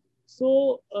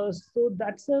 So, so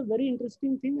that's a very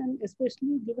interesting thing, and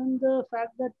especially given the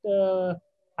fact that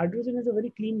hydrogen is a very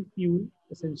clean fuel,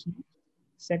 essentially.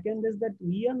 Second is that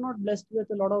we are not blessed with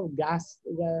a lot of gas,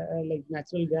 like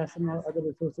natural gas and other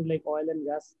resources like oil and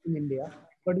gas in India,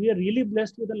 but we are really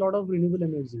blessed with a lot of renewable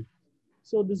energy.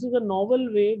 So this is a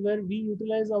novel way where we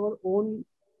utilize our own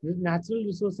natural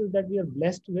resources that we are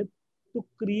blessed with to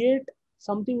create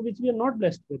something which we are not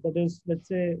blessed with, that is, let's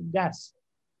say, gas.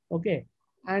 Okay.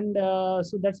 And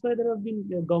so that's why there have been,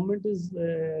 the government is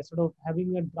sort of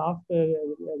having a draft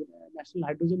national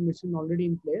hydrogen mission already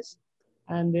in place,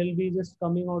 and they'll be just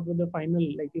coming out with the final,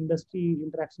 like, industry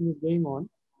interaction is going on,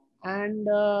 and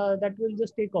that will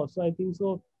just take off. So I think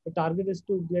so the target is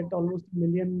to get almost 1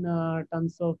 million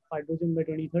tons of hydrogen by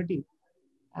 2030,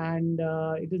 and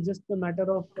it is just a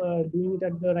matter of doing it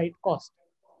at the right cost.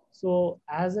 So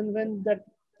as and when that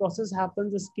process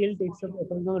happens, the scale takes up.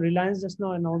 For example, Reliance just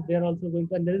now announced they are also going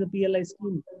to, and there is a PLI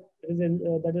scheme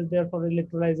that is there for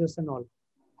electrolyzers and all.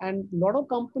 And a lot of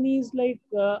companies like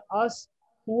us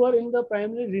who are in the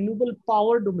primary renewable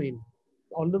power domain,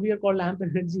 although we are called lamp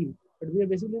energy, but we are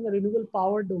basically in the renewable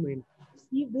power domain,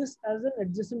 see this as an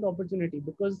adjacent opportunity,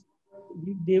 because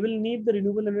they will need the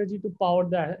renewable energy to power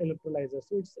the electrolyzer.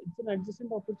 So it's an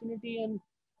adjacent opportunity, and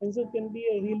And so it can be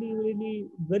a really, really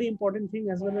very important thing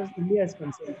as well as India is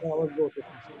concerned for our growth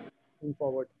essentially going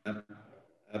forward.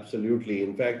 Absolutely.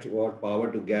 In fact, what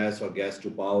power to gas or gas to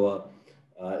power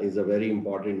is a very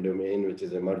important domain which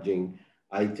is emerging.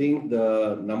 I think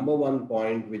the number one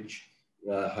point which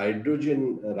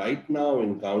hydrogen right now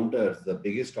encounters, the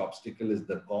biggest obstacle is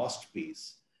the cost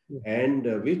piece, and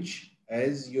which,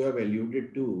 as you have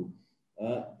alluded to,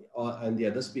 and the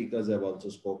other speakers have also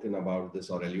spoken about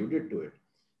this or alluded to it,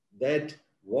 that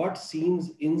what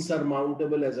seems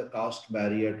insurmountable as a cost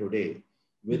barrier today,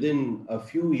 within a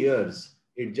few years,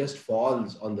 it just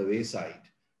falls on the wayside.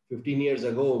 15 years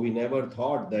ago, we never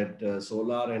thought that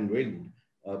solar and wind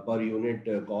per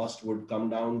unit cost would come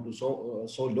down to so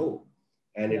low.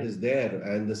 And it is there.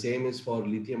 And the same is for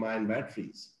lithium-ion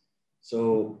batteries.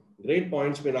 So great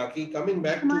points, Pinaki. Coming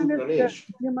back to Pranesh.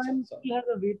 Lithium-ion still has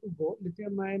a way to go.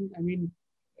 Lithium-ion, I mean,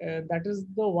 that is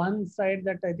the one side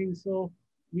that I think so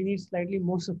we need slightly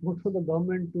more support from the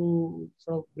government to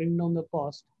sort of bring down the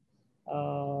cost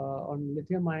on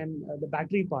lithium-ion, the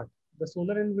battery part. The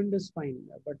solar and wind is fine,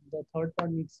 but the third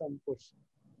part needs some push.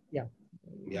 Yeah.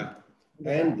 Yeah.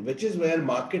 And which is where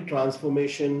market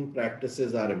transformation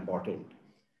practices are important.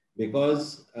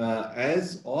 Because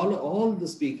as all the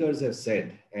speakers have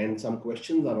said, and some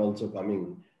questions are also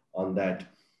coming on that,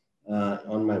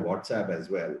 on my WhatsApp as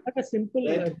well. Like a simple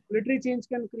regulatory change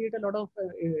can create a lot of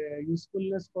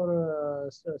usefulness for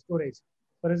storage.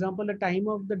 For example, the time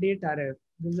of the day tariff,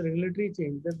 there's a regulatory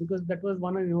change because that was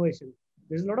one innovation.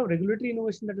 There's a lot of regulatory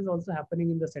innovation that is also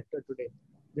happening in the sector today.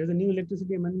 There's a new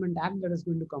Electricity Amendment Act that is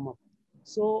going to come up.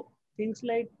 So things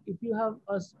like if you have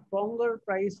a stronger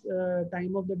price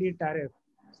time of the day tariff,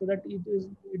 so that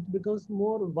it becomes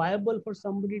more viable for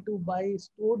somebody to buy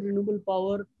stored renewable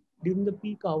power during the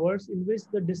peak hours, in which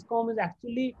the DISCOM is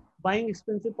actually buying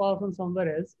expensive power from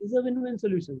somewhere else, is a win-win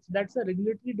solution. So that's a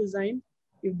regulatory design.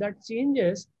 If that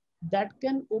changes, that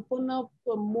can open up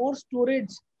more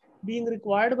storage being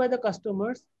required by the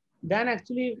customers than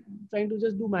actually trying to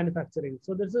just do manufacturing.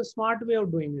 So there's a smart way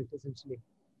of doing it essentially.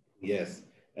 Yes,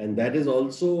 and that is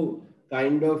also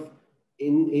kind of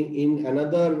in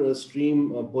another stream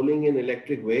pulling in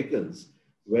electric vehicles,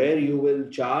 where you will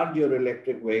charge your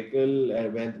electric vehicle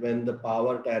when the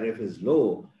power tariff is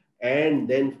low, and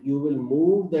then you will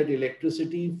move that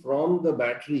electricity from the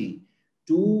battery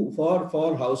to for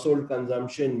household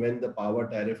consumption when the power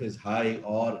tariff is high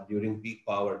or during peak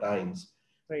power times.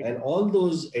 Right. And all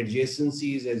those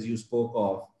adjacencies, as you spoke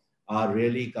of, are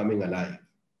really coming alive.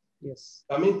 Yes.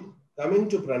 Coming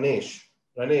to Pranesh.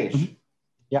 Pranesh,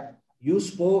 yeah, you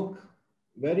spoke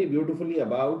very beautifully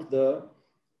about the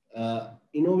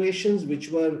innovations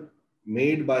which were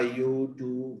made by you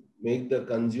to make the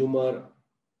consumer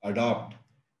adopt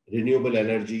renewable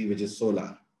energy, which is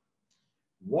solar.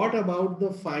 What about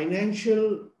the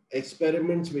financial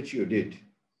experiments which you did?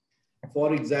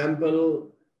 For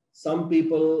example, some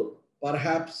people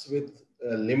perhaps with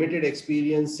limited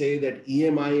experience say that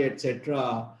EMI,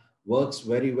 etc., works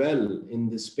very well in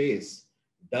this space.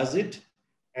 Does it?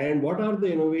 And what are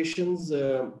the innovations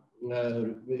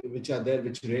which are there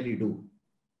which really do?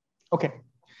 Okay.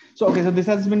 So this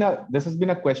has been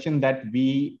a question that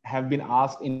we have been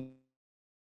asked in.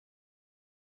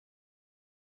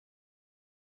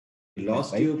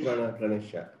 Lost you,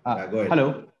 Pranesh. Go ahead.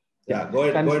 Hello. Yeah, go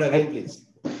ahead again, please.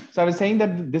 So I was saying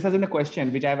that this has been a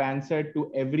question which I've answered to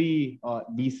every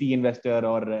VC investor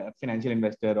or financial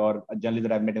investor or a journalist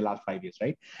that I've met in the last 5 years,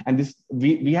 right? And this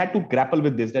we had to grapple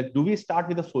with this, that do we start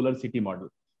with a solar city model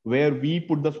where we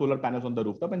put the solar panels on the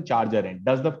rooftop and charge our rent?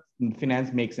 Does the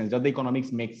finance make sense? Does the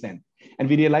economics make sense? And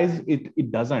we realized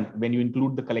it doesn't when you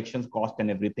include the collections cost and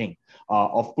everything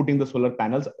of putting the solar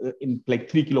panels in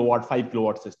like 3 kilowatt, 5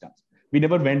 kilowatt systems. We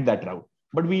never went that route,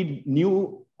 but we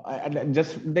knew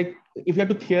just like if you have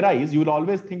to theorize, you will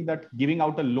always think that giving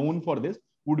out a loan for this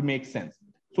would make sense.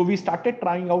 So we started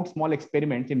trying out small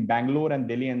experiments in Bangalore and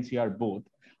Delhi NCR both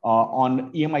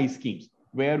on EMI schemes,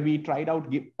 where we tried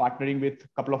out partnering with a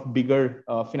couple of bigger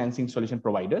financing solution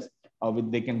providers.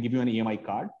 They can give you an EMI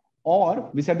card,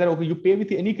 or we said that, okay, you pay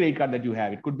with any credit card that you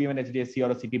have. It could be an HDFC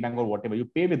or a Citibank or whatever. You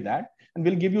pay with that, and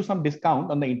we'll give you some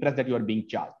discount on the interest that you are being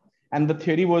charged. And the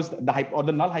theory was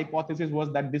the null hypothesis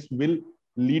was that this will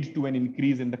lead to an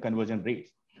increase in the conversion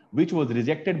rates, which was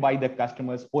rejected by the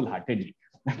customers wholeheartedly.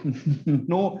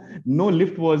 no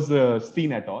lift was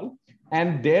seen at all.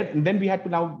 And then we had to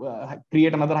now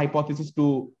create another hypothesis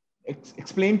to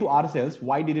explain to ourselves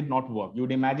why did it not work. You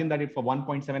would imagine that if a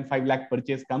 1.75 lakh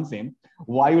purchase comes in,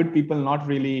 why would people not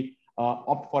really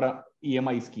opt for an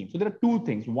EMI scheme? So there are two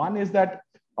things. One is that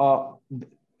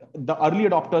the early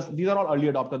adopters, these are all early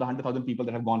adopters, the 100,000 people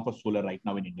that have gone for solar right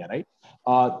now in India, right?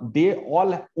 They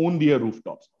all own their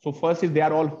rooftops. So first is they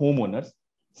are all homeowners.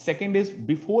 Second is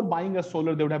before buying a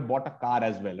solar, they would have bought a car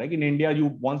as well, right? In India,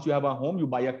 once you have a home, you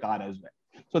buy a car as well.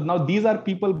 So now these are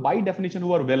people by definition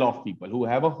who are well-off people, who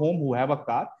have a home, who have a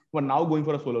car, who are now going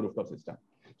for a solar rooftop system.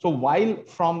 So while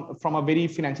from a very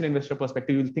financial investor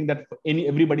perspective, you'll think that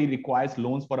everybody requires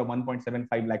loans for a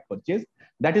 1.75 lakh purchase.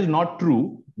 That is not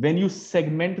true when you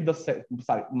segment the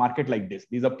market like this.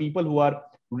 These are people who are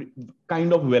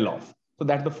kind of well-off. So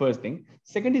that's the first thing.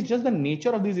 Second is just the nature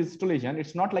of this installation.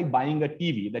 It's not like buying a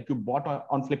TV that you bought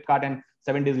on Flipkart and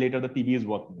 7 days later the TV is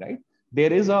working, right?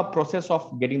 There is a process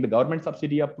of getting the government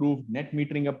subsidy approved, net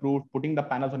metering approved, putting the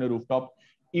panels on your rooftop.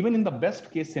 Even in the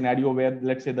best case scenario where,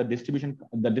 let's say, the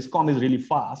discom is really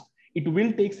fast, it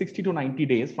will take 60 to 90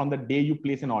 days from the day you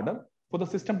place an order for the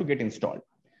system to get installed.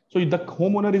 So the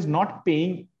homeowner is not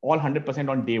paying all 100%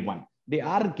 on day one. They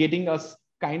are getting a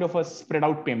kind of a spread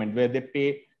out payment where they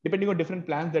pay, depending on different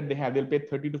plans that they have, they'll pay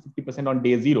 30 to 50% on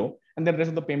day 0. And then the rest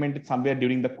of the payment is somewhere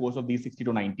during the course of these 60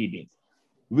 to 90 days,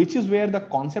 which is where the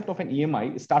concept of an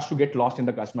EMI starts to get lost in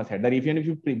the customer's head. That even if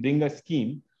you bring a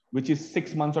scheme, which is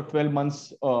 6 months or 12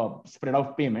 months spread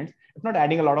out payments, it's not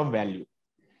adding a lot of value.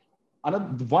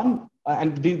 Another one,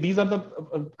 these are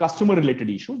the customer related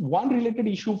issues. One related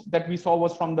issue that we saw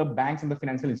was from the banks and the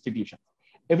financial institutions.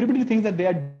 Everybody thinks that they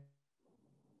are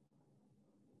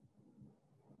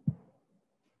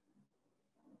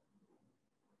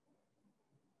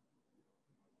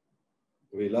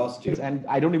We lost you. And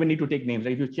I don't even need to take names.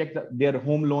 Right? If you check their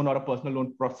home loan or a personal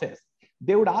loan process,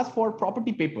 they would ask for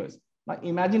property papers. Now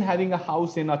imagine having a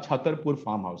house in a Chhatarpur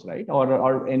farmhouse, right?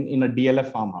 Or in a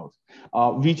DLF farmhouse,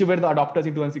 which were the adopters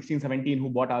in 2016-17 who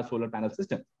bought our solar panel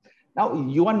system. Now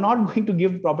you are not going to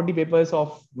give property papers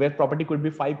of where property could be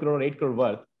 5 crore or 8 crore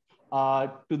worth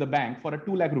to the bank for a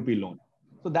 2 lakh rupee loan.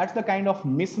 So that's the kind of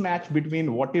mismatch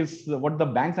between what the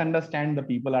banks understand the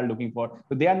people are looking for.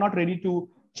 So they are not ready to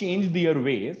change their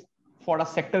ways for a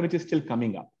sector which is still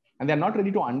coming up. And they're not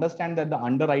ready to understand that the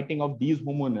underwriting of these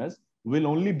homeowners will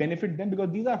only benefit them because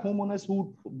these are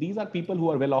homeowners these are people who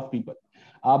are well-off people.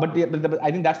 But I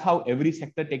think that's how every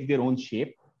sector takes their own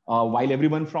shape. While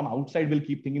everyone from outside will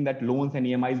keep thinking that loans and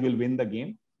EMIs will win the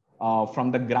game,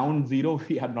 from the ground zero,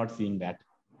 we are not seeing that.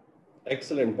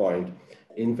 Excellent point.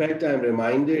 In fact, I'm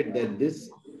reminded that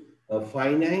this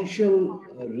financial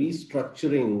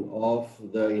restructuring of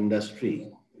the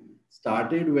industry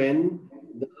started when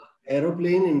the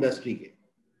aeroplane industry came.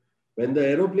 When the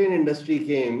aeroplane industry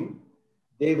came,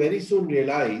 they very soon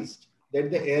realized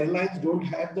that the airlines don't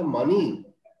have the money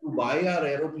to buy our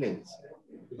aeroplanes,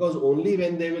 because only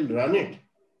when they will run it,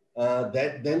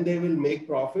 then they will make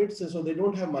profits. So they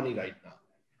don't have money right now.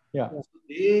 Yeah. So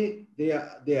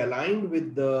they aligned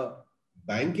with the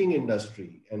banking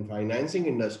industry and financing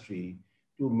industry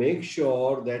to make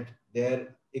sure that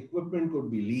their equipment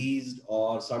could be leased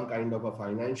or some kind of a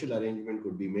financial arrangement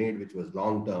could be made, which was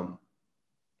long-term.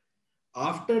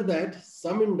 After that,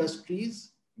 some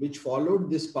industries which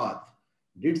followed this path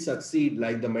did succeed,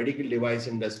 like the medical device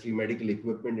industry, medical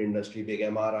equipment industry, big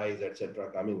MRIs,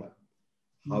 etc. coming up.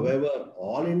 However,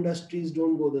 all industries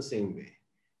don't go the same way.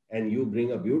 And you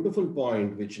bring a beautiful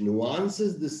point which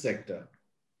nuances this sector,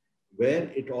 where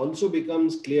it also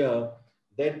becomes clear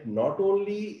that not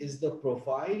only is the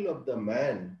profile of the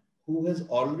man who has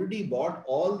already bought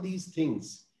all these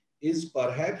things is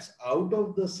perhaps out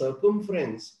of the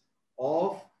circumference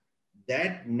of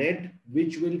that net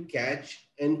which will catch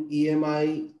an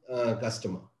EMI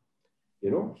customer.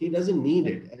 You know, he doesn't need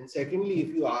it. And secondly,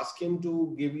 if you ask him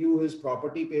to give you his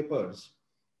property papers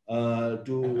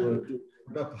to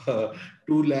put up a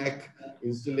 2 lakh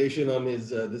installation on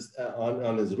his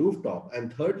on his rooftop.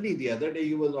 And thirdly, the other day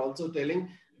you was also telling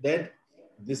that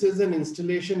this is an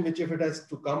installation which, if it has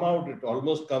to come out, it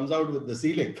almost comes out with the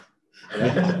ceiling.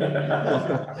 Right?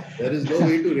 There is no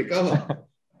way to recover.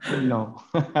 No.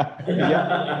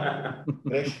 Yeah.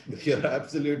 You're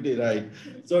absolutely right.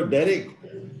 So Derick,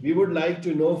 we would like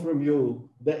to know from you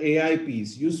the AI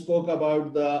piece. You spoke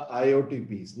about the IoT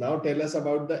piece. Now tell us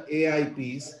about the AI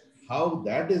piece, how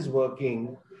that is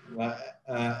working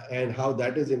and how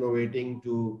that is innovating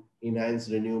to enhance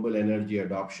renewable energy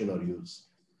adoption or use.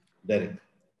 Derick.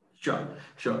 Sure.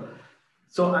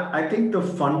 So I think the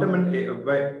fundamental,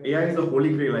 where AI is the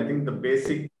holy grail, I think the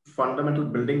basic fundamental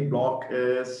building block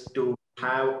is to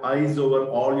have eyes over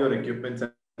all your equipments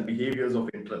and behaviors of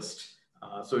interest.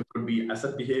 So it could be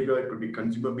asset behavior, it could be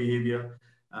consumer behavior,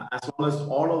 as long as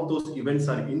all of those events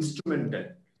are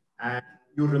instrumented and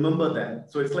you remember them.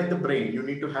 So it's like the brain, you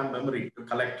need to have memory to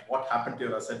collect what happened to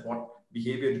your asset, what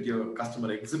behavior did your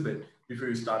customer exhibit before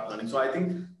you start learning. So I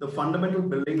think the fundamental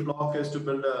building block is to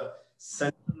build a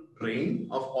central brain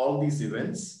of all these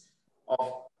events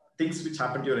of things which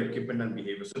happen to your equipment and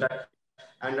behavior. So that,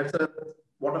 and that's a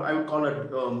what I would call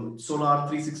a solar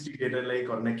 360 data lake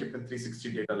or an equipment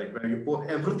 360 data lake, where you put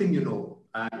everything you know,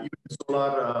 and even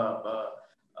solar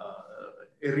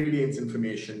irradiance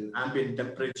information, ambient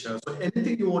temperature. So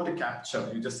anything you want to capture,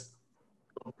 you just,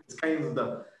 it's kind of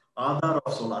the Aadhaar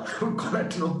of solar. Call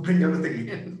it, bring everything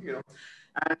in,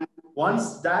 And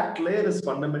once that layer is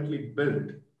fundamentally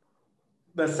built,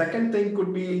 the second thing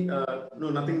could be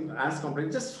nothing as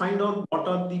complex. Just find out what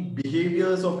are the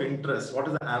behaviors of interest. What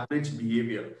is the average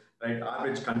behavior, right?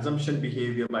 Average consumption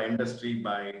behavior by industry,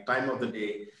 by time of the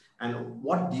day, and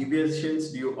what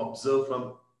deviations do you observe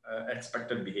from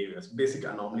expected behaviors? Basic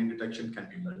anomaly detection can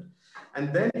be built,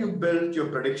 and then you build your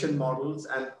prediction models.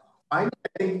 And finally,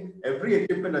 I think every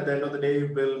equipment at the end of the day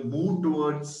will move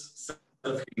towards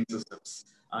self-healing systems.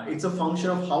 It's a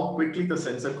function of how quickly the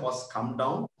sensor costs come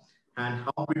down and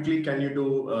how quickly can you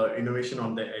do innovation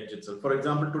on the edge itself. For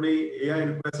example, today AI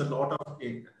requires a lot of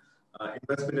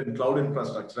investment in cloud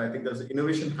infrastructure. I think there's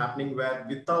innovation happening where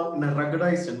without in a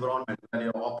ruggedized environment where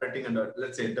you're operating under,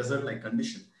 let's say, desert-like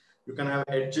condition, you can have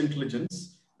edge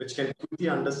intelligence which can quickly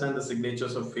understand the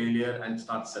signatures of failure and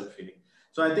start self-healing.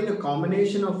 So I think a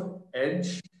combination of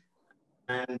edge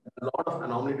and a lot of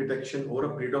anomaly detection over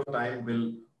a period of time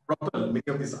will propel many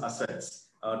of these assets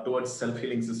towards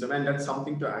self-healing system, and that's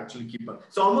something to actually keep up.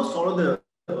 So almost follow the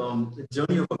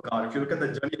journey of a car. If you look at the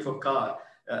journey of a car,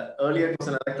 earlier it was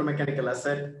an electromechanical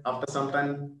asset. After some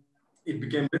time, it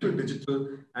became little digital,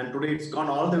 and today it's gone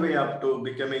all the way up to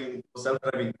becoming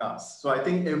self-driving cars. So I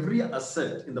think every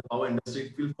asset in the power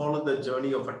industry will follow the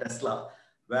journey of a Tesla,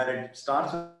 where it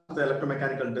starts with the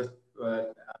electromechanical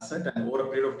asset and over a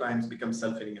period of time becomes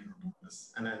self-healing and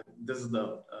autonomous. And this is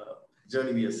the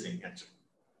journey we are seeing actually.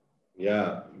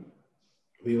 Yeah,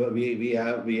 we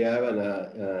have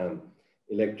an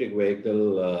electric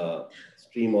vehicle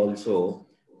stream also,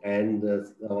 and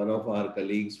one of our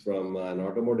colleagues from an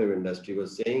automotive industry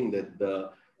was saying that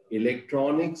the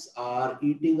electronics are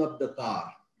eating up the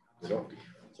car, so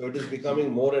it is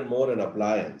becoming more and more an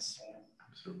appliance.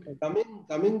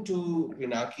 Coming to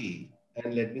Pinaki,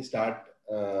 and let me start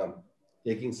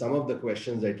taking some of the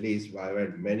questions. At least I've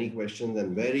had many questions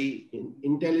and very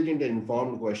intelligent and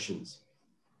informed questions.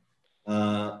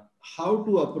 How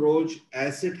to approach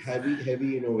asset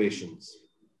heavy innovations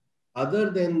other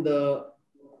than the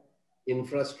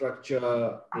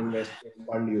infrastructure investment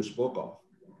fund you spoke of?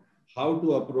 How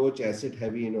to approach asset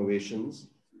heavy innovations?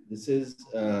 This is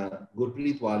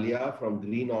Gurpreet Walia from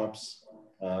Green Ops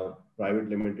Private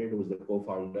Limited, who is the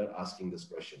co-founder, asking this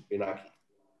question. Pinaki.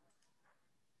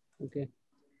 Okay.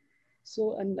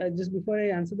 So, and just before I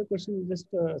answer the question,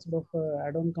 just sort of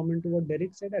add-on comment to what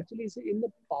Derick said. Actually, so in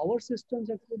the power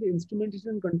systems, actually, the instrumentation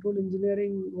and control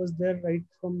engineering was there right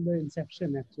from the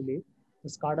inception, actually, the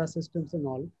SCADA systems and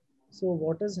all. So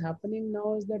what is happening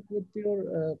now is that with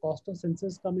your cost of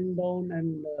sensors coming down,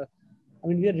 and I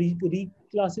mean, we are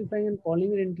reclassifying and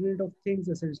calling it Internet of Things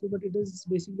essentially, but it is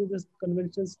basically just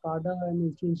conventional SCADA and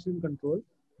instrumentation control.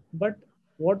 But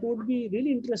what would be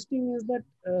really interesting is that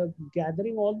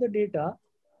gathering all the data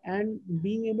and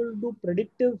being able to do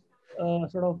predictive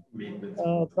sort of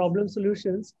problem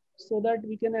solutions, so that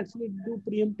we can actually do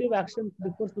preemptive action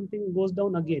before something goes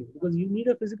down again. Because you need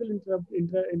a physical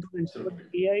intervention, but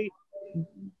the AI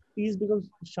piece becomes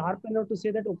sharp enough to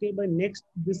say that, okay, by next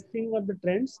this thing or the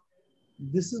trends,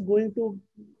 this is going to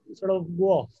sort of go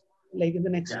off like in the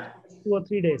next 2 or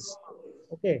 3 days.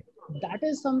 Okay. That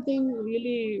is something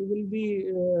really will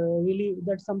be really,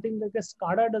 that's something like a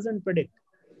SCADA doesn't predict.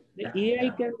 The AI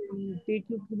can take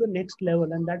you to the next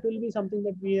level, and that will be something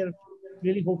that we are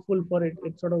really hopeful for. It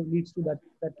sort of leads to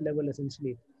that level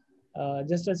essentially.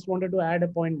 Just wanted to add a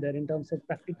point there in terms of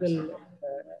practical.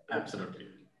 Absolutely,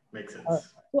 makes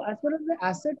sense. So as far as the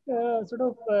asset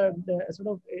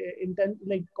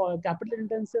capital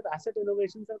intensive asset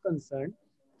innovations are concerned,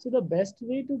 so the best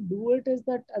way to do it is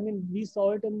that, I mean, we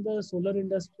saw it in the solar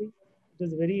industry. It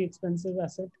is a very expensive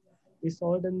asset. We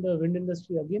saw it in the wind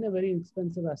industry, again, a very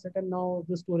expensive asset, and now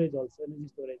the storage also, energy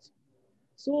storage.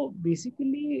 So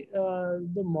basically,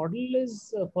 the model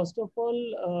is, first of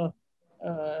all,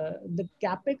 the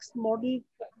CapEx model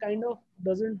kind of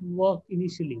doesn't work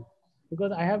initially,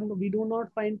 because we do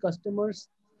not find customers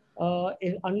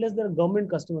unless they're government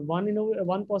customers.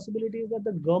 One possibility is that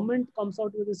the government comes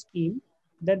out with a scheme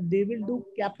that they will do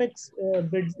CapEx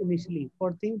bids initially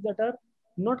for things that are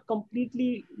not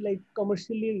completely like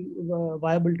commercially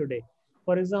viable today.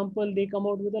 For example, they come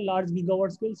out with a large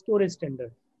gigawatt scale storage tender.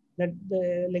 that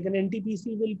like an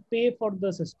NTPC will pay for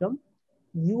the system.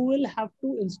 You will have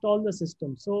to install the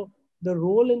system. So the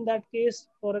role in that case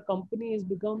for a company is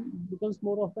becomes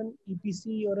more of an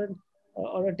EPC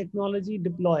or a technology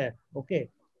deployer. Okay,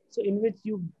 so in which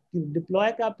you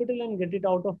deploy capital and get it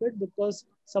out of it because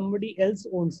somebody else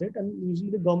owns it, and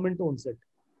usually the government owns it.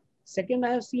 Second,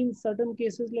 I have seen certain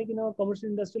cases like in our commercial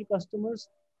industrial customers,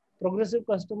 progressive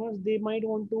customers, they might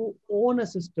want to own a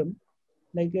system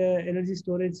like a energy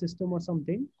storage system or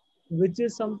something, which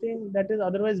is something that is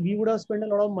otherwise we would have spent a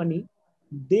lot of money.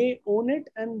 They own it,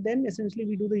 and then essentially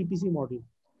we do the EPC model.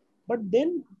 But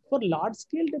then for large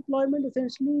scale deployment,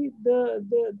 essentially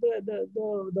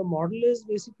the model is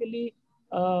basically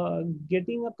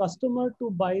getting a customer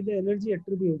to buy the energy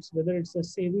attributes, whether it's a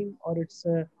saving or it's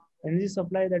a energy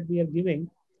supply that we are giving,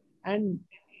 and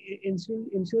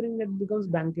ensuring that it becomes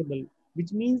bankable,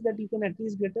 which means that you can at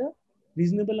least get a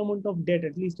reasonable amount of debt,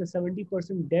 at least a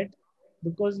 70% debt,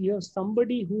 because you have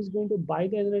somebody who's going to buy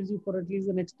the energy for at least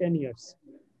the next 10 years.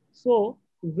 So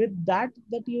with that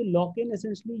you lock in,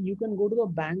 essentially you can go to the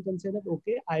bank and say that,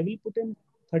 okay, I will put in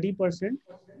 30%,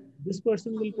 this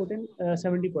person will put in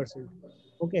 70%.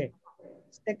 Okay.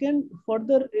 Second,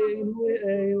 further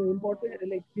important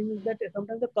like thing is that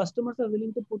sometimes the customers are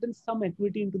willing to put in some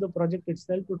equity into the project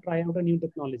itself to try out a new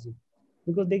technology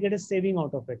because they get a saving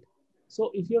out of it.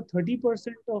 So if you have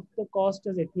 30% of the cost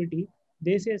as equity,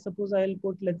 they say, suppose I'll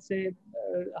put, let's say,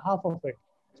 half of it.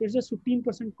 So it's just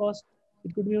 15% cost.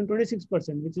 It could be on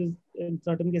 26%, which is in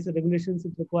certain cases regulations,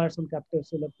 it requires some captive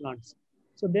solar plants.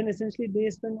 So then essentially they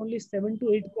spend only 7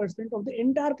 to 8% of the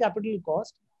entire capital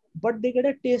cost, but they get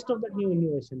a taste of that new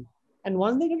innovation. And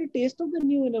once they get a taste of the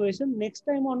new innovation, next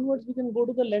time onwards, we can go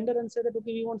to the lender and say that,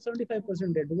 okay, we want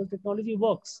 75% debt because technology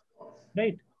works,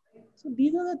 right? So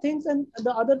these are the things. And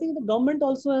the other thing, the government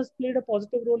also has played a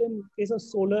positive role in case of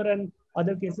solar and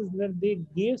other cases where they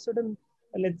gave certain,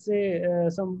 let's say,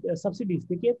 some subsidies.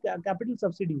 They gave capital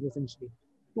subsidies essentially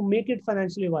to make it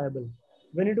financially viable.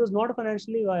 When it was not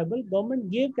financially viable,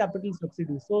 government gave capital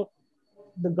subsidies. So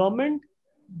the government,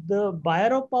 the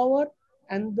buyer of power,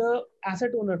 and the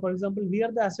asset owner, for example, we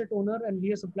are the asset owner and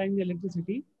we are supplying the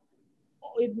electricity.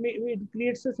 It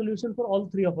creates a solution for all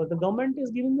three of us. The government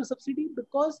is giving the subsidy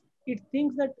because it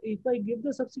thinks that if I give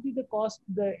the subsidy, the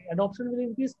adoption will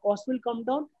increase, cost will come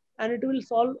down, and it will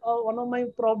solve one of my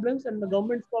problems. And the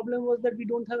government's problem was that we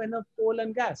don't have enough coal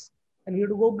and gas, and we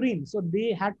have to go green. So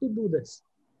they had to do this.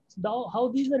 So now how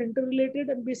these are interrelated,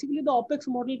 and basically the OPEX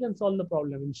model can solve the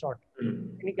problem in short.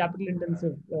 Any capital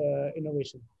intensive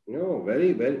innovation. No,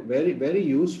 very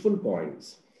useful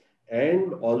points.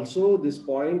 And also this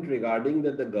point regarding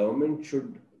that the government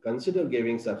should consider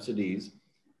giving subsidies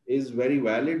is very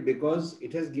valid because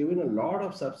it has given a lot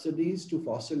of subsidies to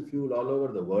fossil fuel all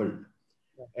over the world.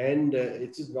 And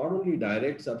it is not only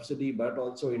direct subsidy, but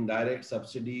also indirect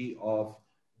subsidy of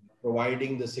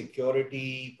providing the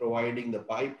security, providing the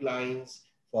pipelines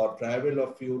for travel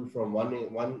of fuel from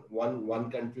one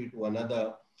country to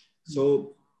another.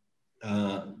 So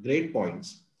great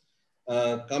points.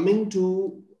 Coming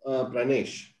to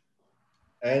Pranesh,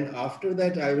 and after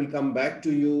that I will come back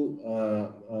to you,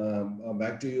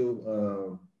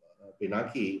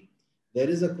 Pinaki. There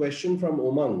is a question from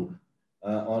Umang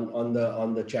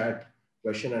on the chat,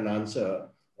 question and answer.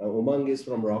 Umang is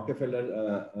from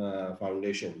Rockefeller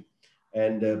Foundation.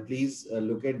 And please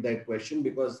look at that question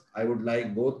because I would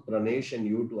like both Pranesh and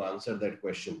you to answer that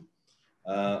question.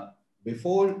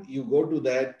 Before you go to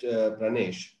that,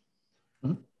 Pranesh,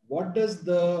 what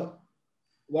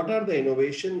are the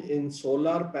innovation in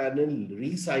solar panel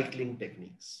recycling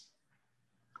techniques?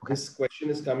 Okay. This question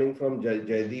is coming from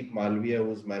Jaideep Malviya,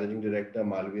 who's Managing Director,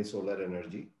 Malviya Solar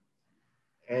Energy.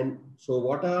 And so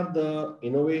what are the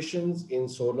innovations in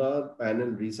solar panel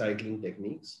recycling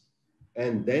techniques?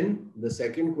 And then the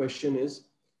second question is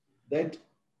that,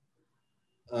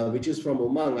 which is from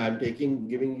Umang, I'm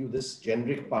giving you this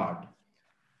generic part.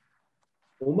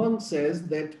 Umang says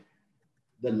that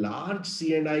the large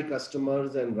C&I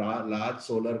customers and large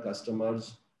solar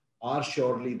customers are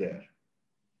surely there,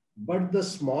 but the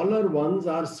smaller ones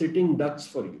are sitting ducks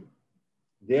for you.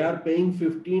 They are paying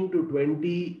 15 to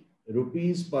 20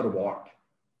 rupees per watt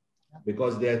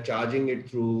because they are charging it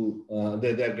through,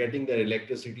 they are getting their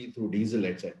electricity through diesel,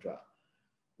 etc.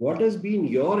 What has been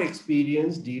your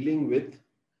experience dealing with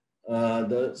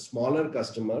the smaller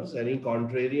customers? Any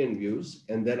contrarian views?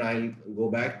 And then I'll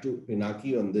go back to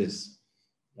Pinaki on this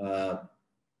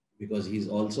because he's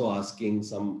also asking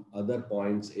some other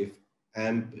points if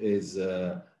AMP is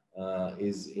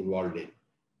involved in.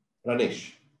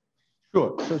 Pranesh.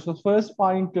 Sure. So first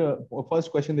point,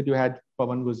 first question that you had,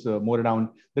 Pavan, was more around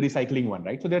the recycling one,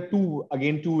 right? So there are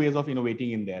two ways of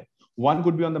innovating in there. One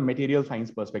could be on the material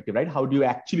science perspective, right? How do you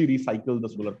actually recycle the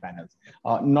solar panels?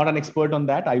 Not an expert on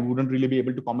that. I wouldn't really be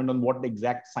able to comment on what the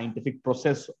exact scientific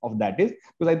process of that is,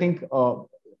 because I think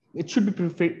it should be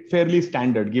fairly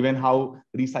standard given how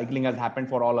recycling has happened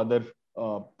for all other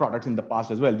products in the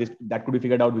past as well. That could be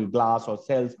figured out with glass or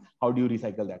cells. How do you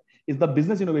recycle that? Is the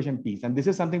business innovation piece. And this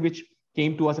is something which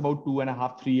came to us about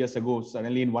 2.5, 3 years ago,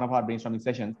 suddenly in one of our brainstorming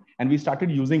sessions, and we started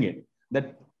using it.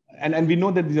 And we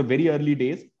know that these are very early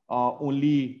days.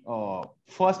 Only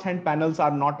first-hand panels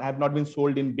have not been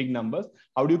sold in big numbers.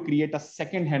 How do you create a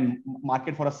second-hand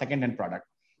market for a second-hand product?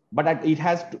 But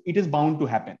it is bound to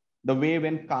happen. The way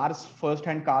when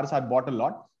first-hand cars are bought a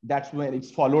lot, that's where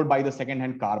it's followed by the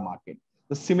second-hand car market.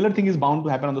 The similar thing is bound to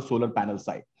happen on the solar panel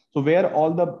side. So where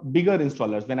all the bigger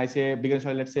installers, when I say bigger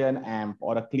installer, let's say an AMP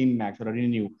or a CleanMax or a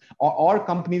Renew, or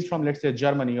companies from, let's say,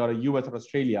 Germany or a US or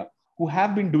Australia, who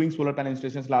have been doing solar panel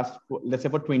installations let's say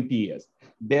for 20 years,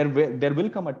 there will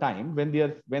come a time when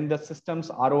the system's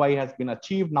ROI has been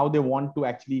achieved. Now they want to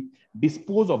actually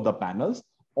dispose of the panels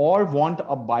or want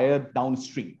a buyer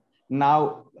downstream.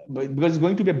 Now, because it's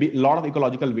going to be a lot of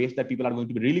ecological waste that people are going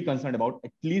to be really concerned about,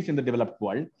 at least in the developed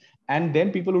world. And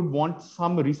then people would want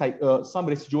some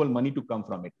residual money to come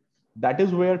from it. That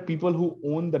is where people who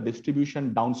own the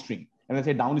distribution downstream, and I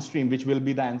say downstream, which will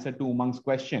be the answer to Umang's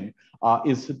question,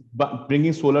 is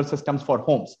bringing solar systems for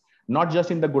homes, not just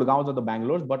in the Gurgaons or the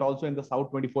Bangalores, but also in the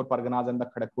South 24 Parganas and the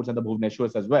Kharagpurs and the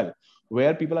Bhubaneswars as well,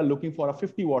 where people are looking for a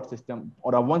 50-watt system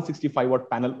or a 165-watt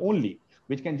panel only,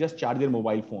 which can just charge their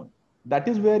mobile phone. That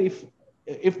is where,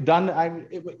 if done,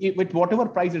 with whatever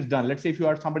price it's done, let's say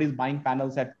if somebody is buying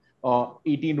panels at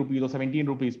 18 rupees or 17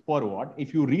 rupees per watt,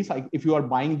 if you are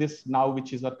buying this now,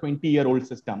 which is a 20-year-old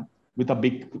system with a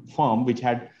big firm which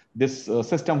had this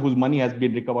system whose money has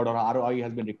been recovered or ROI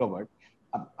has been recovered,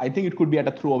 I think it could be at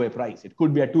a throwaway price. It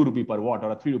could be at 2 rupee per watt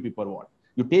or a 3 rupee per watt.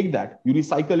 You take that, you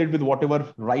recycle it with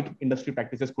whatever right industry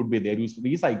practices could be there. You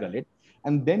recycle it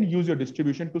and then use your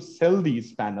distribution to sell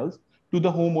these panels to the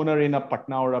homeowner in a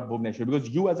Patna or a Bhubaneswar, because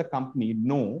you as a company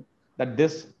know that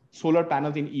this solar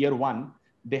panels in year 1,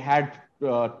 they had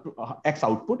X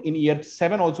output. In year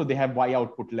 7 also, they have Y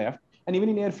output left. And even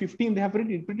in year 15, they have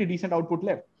pretty decent output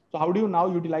left. So how do you now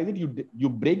utilize it? You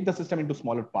break the system into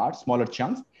smaller parts, smaller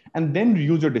chunks, and then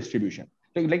use your distribution.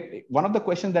 So like one of the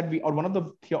questions that one of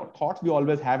the thoughts we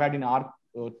always have had in our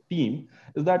team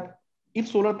is that if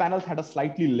solar panels had a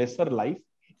slightly lesser life,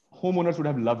 homeowners would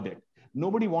have loved it.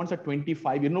 Nobody wants a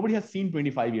 25 year, nobody has seen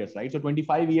 25 years, right? So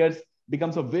 25 years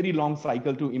becomes a very long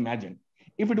cycle to imagine.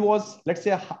 If it was, let's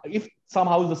say, if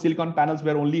somehow the silicon panels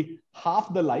were only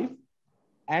half the life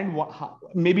and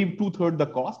maybe 2/3 the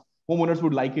cost, homeowners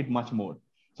would like it much more.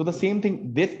 So the same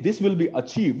thing, this will be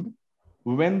achieved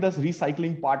when the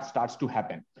recycling part starts to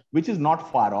happen, which is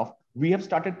not far off. We have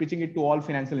started pitching it to all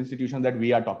financial institutions that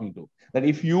we are talking to, that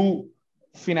if you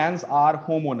finance our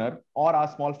homeowner or our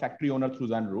small factory owner through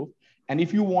ZunRoof, and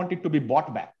if you want it to be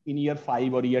bought back in year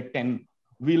 5 or year 10,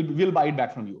 we'll buy it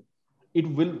back from you. It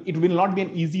will not be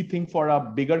an easy thing for a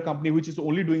bigger company, which is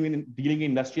only dealing in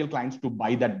industrial clients, to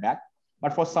buy that back.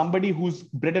 But for somebody whose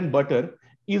bread and butter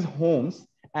is homes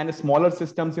and smaller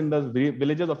systems in the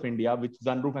villages of India, which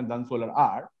ZunRoof and ZunSolar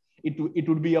are, it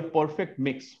would be a perfect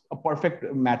mix, a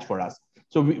perfect match for us.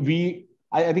 So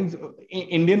I think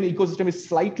Indian ecosystem is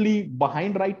slightly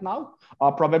behind right now.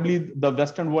 Probably the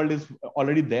Western world is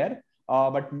already there.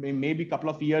 But maybe a couple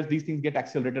of years, these things get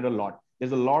accelerated a lot.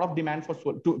 There's a lot of demand for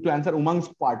to answer Umang's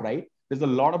part, right? There's a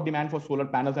lot of demand for solar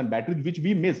panels and batteries, which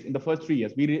we missed in the first 3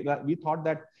 years. We thought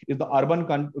that is the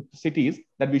urban cities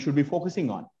that we should be focusing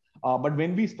on. But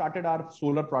when we started our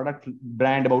solar product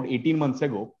brand about 18 months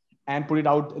ago and put it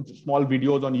out small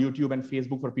videos on YouTube and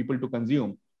Facebook for people to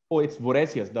consume, it's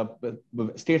voracious. The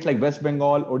states like West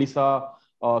Bengal, Odisha,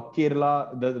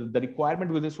 Kerala, the requirement,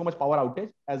 because there's so much power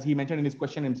outage, as he mentioned in his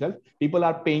question himself, people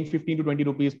are paying 15 to 20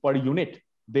 rupees per unit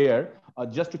there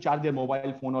just to charge their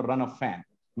mobile phone or run a fan,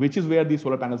 which is where these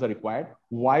solar panels are required.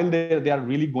 While they are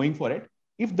really going for it,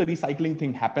 if the recycling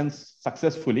thing happens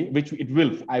successfully, which it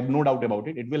will, I have no doubt about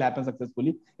it, it will happen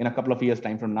successfully in a couple of years'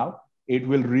 time from now, it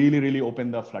will really, really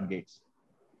open the floodgates.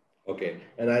 Okay,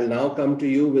 and I'll now come to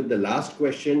you with the last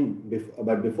question.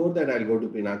 But before that, I'll go to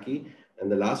Pinaki.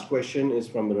 And the last question is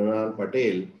from Runal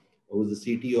Patel, who is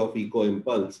the CTO of Eco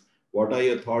Impulse. What are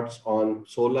your thoughts on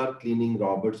solar cleaning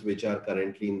robots, which are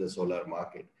currently in the solar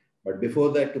market? But before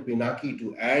that, to Pinaki,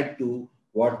 to add to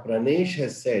what Pranesh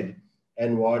has said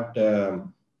and what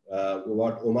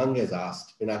Umang has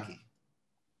asked. Pinaki.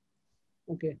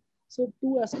 Okay. So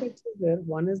two aspects is there.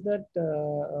 One is that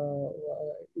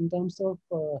in terms of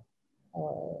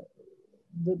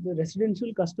the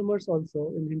residential customers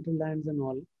also in hinterlands and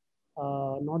all,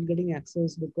 not getting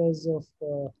access because of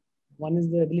one is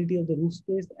the ability of the roof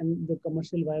space and the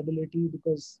commercial viability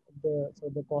because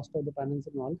of the cost of the panels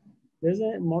and all. There's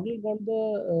a model called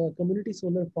the community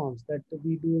solar farms that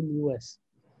we do in US,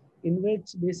 in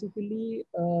which basically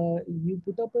you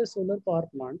put up a solar power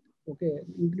plant, okay,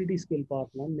 utility scale power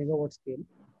plant, megawatt scale,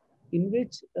 in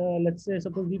which let's say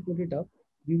suppose we put it up,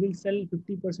 we will sell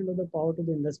 50% of the power to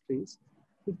the industries,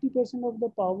 50% of the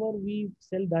power we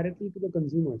sell directly to the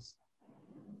consumers.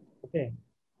 Okay.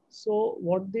 So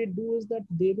what they do is that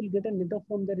they will get a net off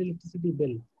from their electricity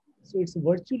bill. So it's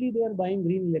virtually they are buying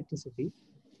green electricity,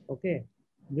 okay,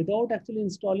 without actually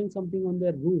installing something on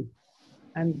their roof.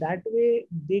 And that way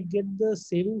they get the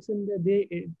savings in they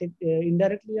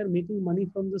indirectly are making money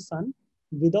from the sun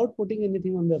without putting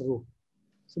anything on their roof.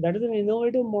 So that is an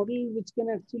innovative model which can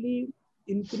actually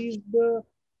increase the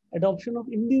adoption of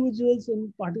individuals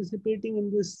in participating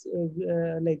in this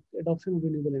like adoption of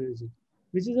renewable energy,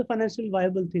 which is a financially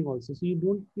viable thing also. So you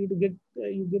don't need to get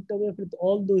you get away with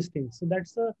all those things. So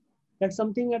that's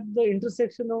something at the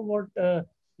intersection of what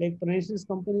like Pranesh's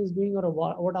company is doing or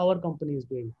what our company is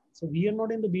doing. So we are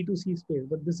not in the B2C space,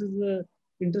 but this is the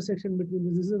intersection between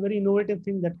this. This is a very innovative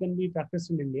thing that can be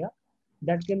practiced in India,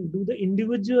 that can do the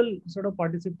individual sort of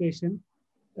participation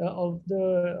of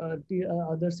the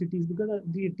other cities, because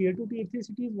the tier 2, tier 3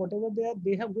 cities, whatever they are,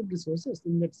 they have good resources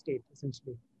in that state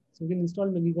essentially. So we can install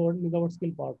megawatt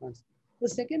scale power plants. The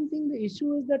second thing, the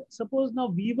issue is that suppose now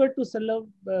we were to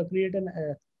create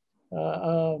a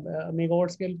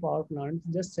megawatt scale power plant,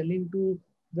 just selling to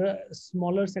the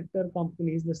smaller sector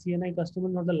companies, the CNI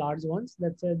customers, not the large ones.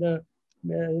 Let's say the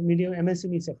medium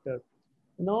MSME sector.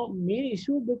 Now, main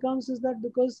issue becomes is that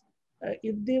because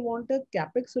if they want a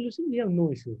capex solution, we have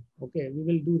no issue. Okay, we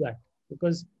will do that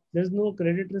because there's no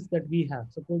credit risk that we have.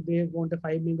 Suppose they want a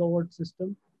 5 megawatt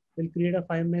system, we'll create a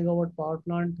 5 megawatt power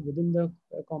plant within the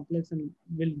complex and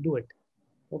we'll do it.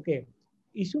 Okay.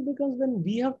 Issue becomes when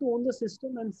we have to own the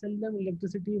system and sell them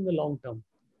electricity in the long term.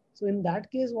 So in that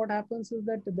case, what happens is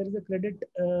that there is a credit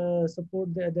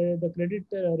support. The credit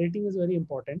rating is very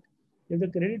important. If the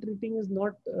credit rating is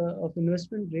not of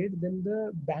investment grade, then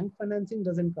the bank financing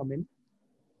doesn't come in.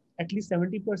 At least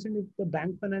 70% if the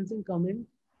bank financing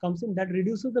comes in, that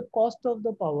reduces the cost of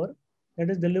the power that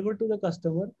is delivered to the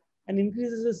customer and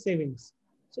increases his savings.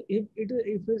 So if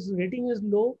his rating is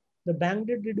low, the bank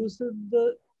debt reduces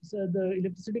the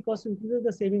electricity cost increases,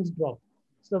 the savings drop.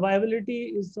 So the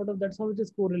viability is sort of, that's how it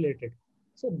is correlated.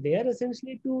 So there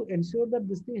essentially to ensure that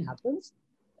this thing happens,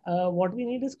 what we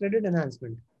need is credit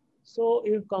enhancement. So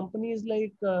if companies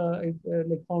like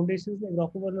like foundations like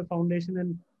Rockefeller Foundation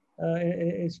and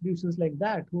institutions like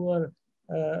that, who are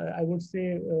I would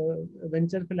say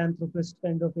venture philanthropist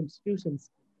kind of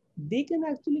institutions, they can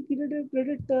actually create a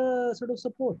credit sort of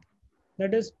support.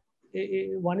 That is,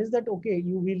 one is that, okay,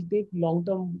 you will take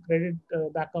long-term credit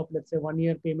backup, let's say 1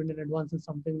 year payment in advance or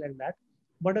something like that.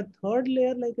 But a third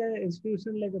layer, like an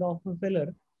institution like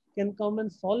Rockefeller, can come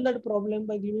and solve that problem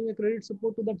by giving a credit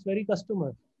support to that very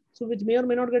customer. So which may or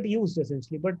may not get used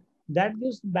essentially, but that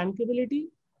gives bankability,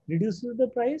 reduces the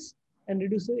price, and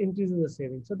increases the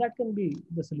savings. So that can be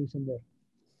the solution there.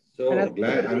 So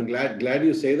I'm glad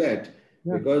you say that,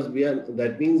 because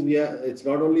that means it's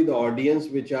not only the audience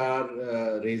which are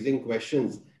raising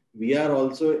questions, we are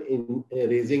also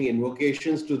raising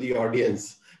invocations to the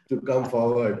audience to come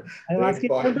forward. I'm asking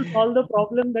them to solve the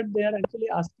problem that they are actually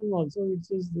asking also,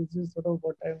 which is sort of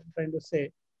what I'm trying to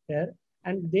say here.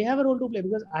 And they have a role to play,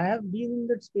 because I have been in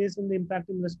that space, in the impact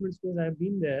investment space, I have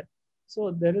been there.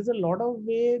 So there is a lot of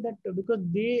way that, because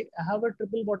they have a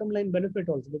triple bottom line benefit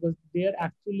also, because they are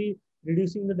actually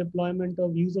reducing the deployment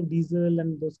of use of diesel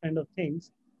and those kind of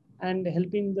things, and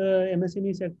helping the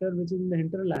MSME sector, which is in the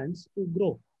hinterlands, to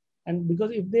grow. And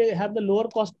because if they have the lower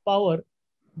cost power,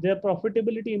 their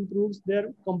profitability improves,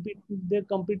 their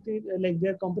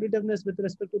competitiveness with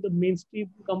respect to the mainstream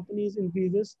companies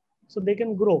increases, so they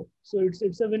can grow. So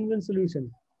it's a win-win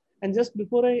solution. And just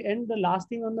before I end, the last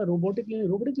thing on the robotic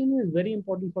cleaning is very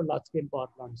important for large scale power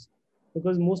plants,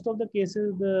 because most of the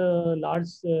cases, the large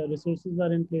resources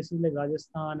are in places like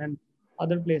Rajasthan and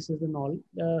other places and all,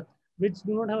 which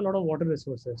do not have a lot of water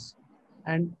resources.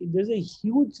 And there's a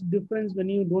huge difference when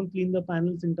you don't clean the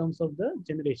panels in terms of the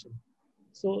generation.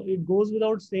 So it goes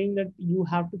without saying that you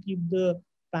have to keep the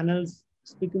panels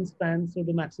spick and span, so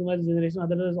to maximize generation.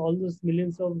 Otherwise, all those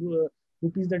millions of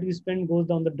rupees that you spend goes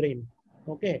down the drain.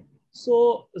 Okay.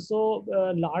 So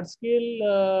large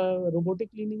scale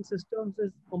robotic cleaning systems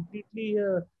is completely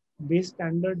base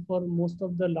standard for most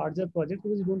of the larger projects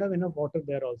because you don't have enough water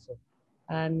there also.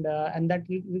 And that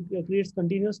creates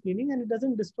continuous cleaning, and it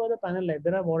doesn't destroy the panel life.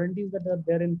 There are warranties that are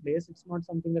there in place. It's not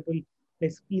something that will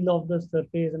like peel off the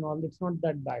surface and all. It's not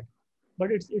that bad,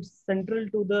 but it's central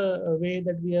to the way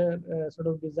that we are sort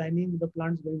of designing the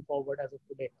plants going forward as of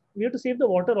today. We have to save the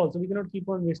water also. We cannot keep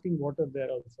on wasting water there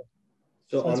also.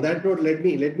 So on that note, let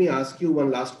me ask you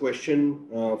one last question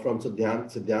from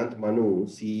Siddhant Manu,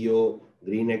 CEO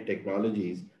Greenec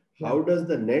Technologies. How does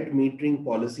the net metering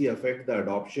policy affect the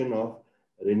adoption of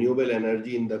renewable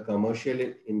energy in the commercial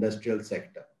industrial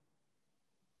sector?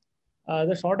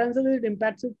 The short answer is it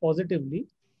impacts it positively.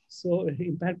 So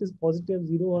impact is positive,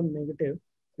 zero or negative.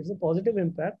 It's a positive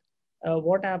impact.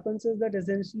 What happens is that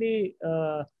essentially,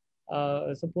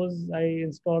 suppose I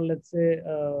install, let's say,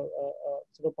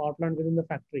 sort of power plant within the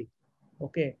factory.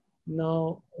 Okay.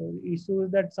 Now, issue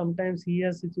is that sometimes he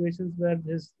has situations where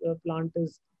his plant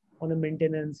is on a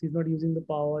maintenance. He's not using the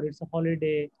power. It's a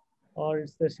holiday, or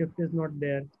the shift is not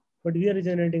there. But we are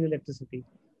generating electricity.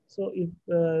 So if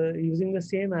using the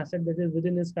same asset that is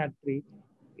within his factory,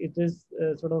 it is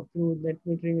sort of through net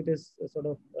metering, it is sort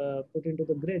of put into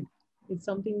the grid. It's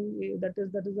something that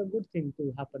is a good thing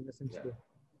to happen essentially. Yeah.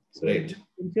 So great.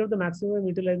 Ensure the maximum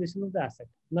utilization of the asset.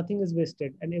 Nothing is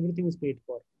wasted and everything is paid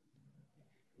for.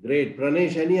 Great.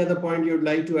 Pranesh, any other point you'd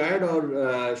like to add,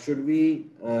 or should we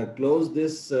close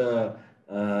this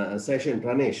session?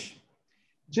 Pranesh.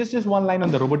 Just one line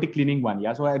on the robotic cleaning one.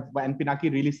 Yeah. So and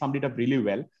Pinaki really summed it up really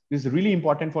well. This is really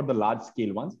important for the large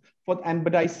scale ones.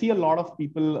 But I see a lot of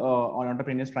people or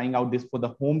entrepreneurs trying out this for the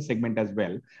home segment as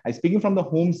well. Speaking from the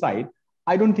home side,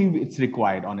 I don't think it's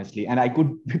required, honestly. And I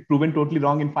could be proven totally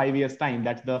wrong in 5 years' time.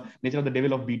 That's the nature of the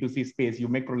devil of B2C space. You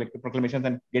make proclamations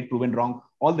and get proven wrong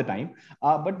all the time.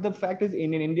 But the fact is,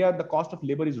 in India, the cost of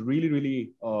labor is really,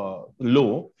 really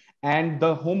low. And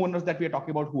the homeowners that we are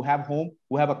talking about who have home,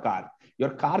 who have a car.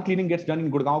 Your car cleaning gets done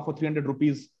in Gurgaon for 300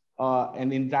 rupees.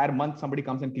 And the entire month, somebody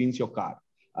comes and cleans your car.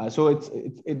 So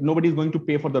nobody's going to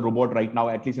pay for the robot right now,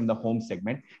 at least in the home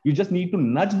segment. You just need to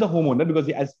nudge the homeowner because,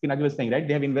 as Pinaki was saying, right,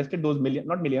 they have invested those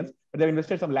not millions, but they've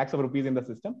invested some lakhs of rupees in the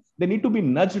system. They need to be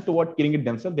nudged toward cleaning it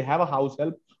themselves. They have a house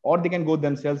help, or they can go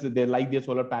themselves. They like their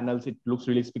solar panels. It looks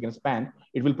really spick and span.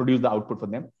 It will produce the output for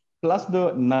them. Plus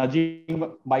the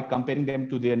nudging by comparing them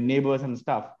to their neighbors and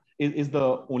stuff is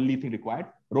the only thing required.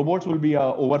 Robots will be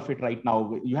overfit right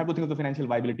now. You have to think of the financial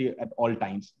viability at all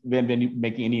times when you're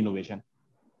making any innovation.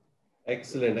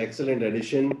 Excellent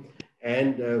addition.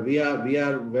 And we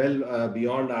are well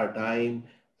beyond our time.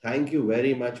 Thank you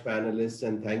very much, panelists,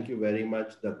 and thank you very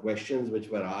much. The questions which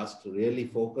were asked really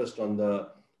focused on the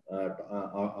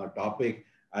our topic.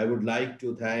 I would like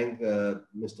to thank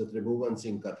Mr. Tribhuvan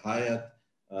Singh Kathayat,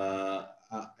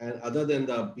 and other than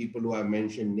the people who I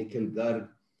mentioned, Nikhil Garg,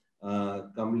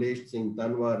 Kamlesh Singh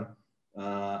Tanwar,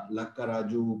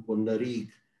 Lakkaraju Pundarik,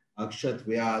 Akshat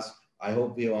Vyas. I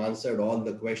hope we have answered all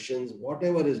the questions.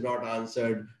 Whatever is not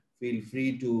answered, feel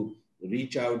free to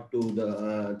reach out to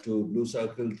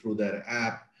BlueCircle through their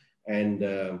app, and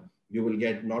you will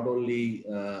get not only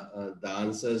the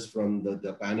answers from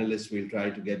the panelists, we'll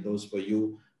try to get those for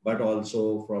you, but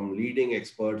also from leading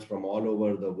experts from all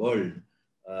over the world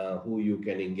who you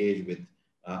can engage with.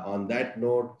 On that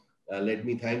note, let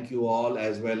me thank you all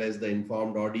as well as the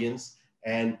informed audience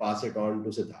and pass it on to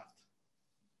Siddharth.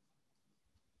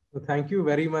 Well, thank you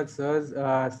very much, sirs.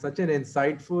 Such an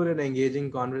insightful and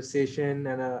engaging conversation,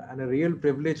 and a real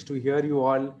privilege to hear you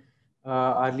all.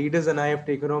 Our leaders and I have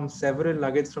taken home several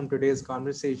nuggets from today's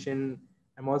conversation.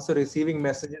 I'm also receiving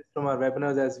messages from our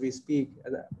webinars as we speak.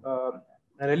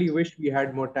 I really wish we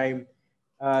had more time.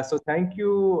 So thank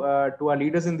you to our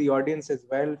leaders in the audience as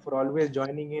well for always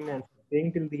joining in and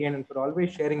staying till the end, and for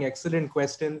always sharing excellent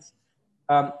questions.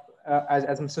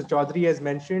 As Mr. Choudhary has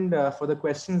mentioned, for the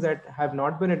questions that have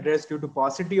not been addressed due to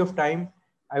paucity of time,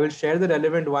 I will share the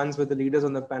relevant ones with the leaders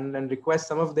on the panel and request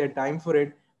some of their time for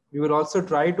it. We will also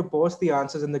try to post the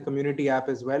answers in the community app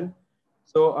as well.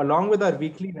 So along with our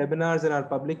weekly webinars and our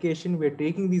publication, we're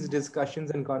taking these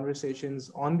discussions and conversations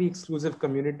on the exclusive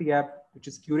community app, which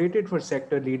is curated for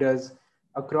sector leaders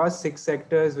across 6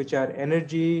 sectors, which are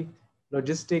energy,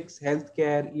 logistics,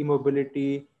 healthcare,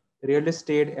 e-mobility, real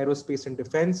estate, aerospace, and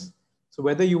defense. So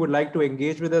whether you would like to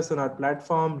engage with us on our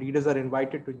platform, leaders are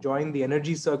invited to join the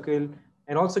energy circle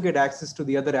and also get access to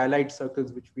the other allied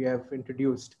circles which we have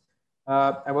introduced.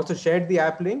 I've also shared the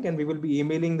app link, and we will be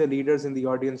emailing the leaders in the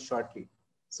audience shortly.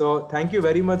 So thank you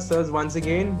very much, sirs, once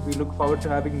again. We look forward to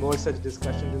having more such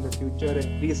discussions in the future,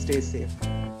 and please stay safe.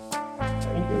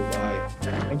 Thank you. Bye.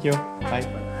 Thank you. Bye.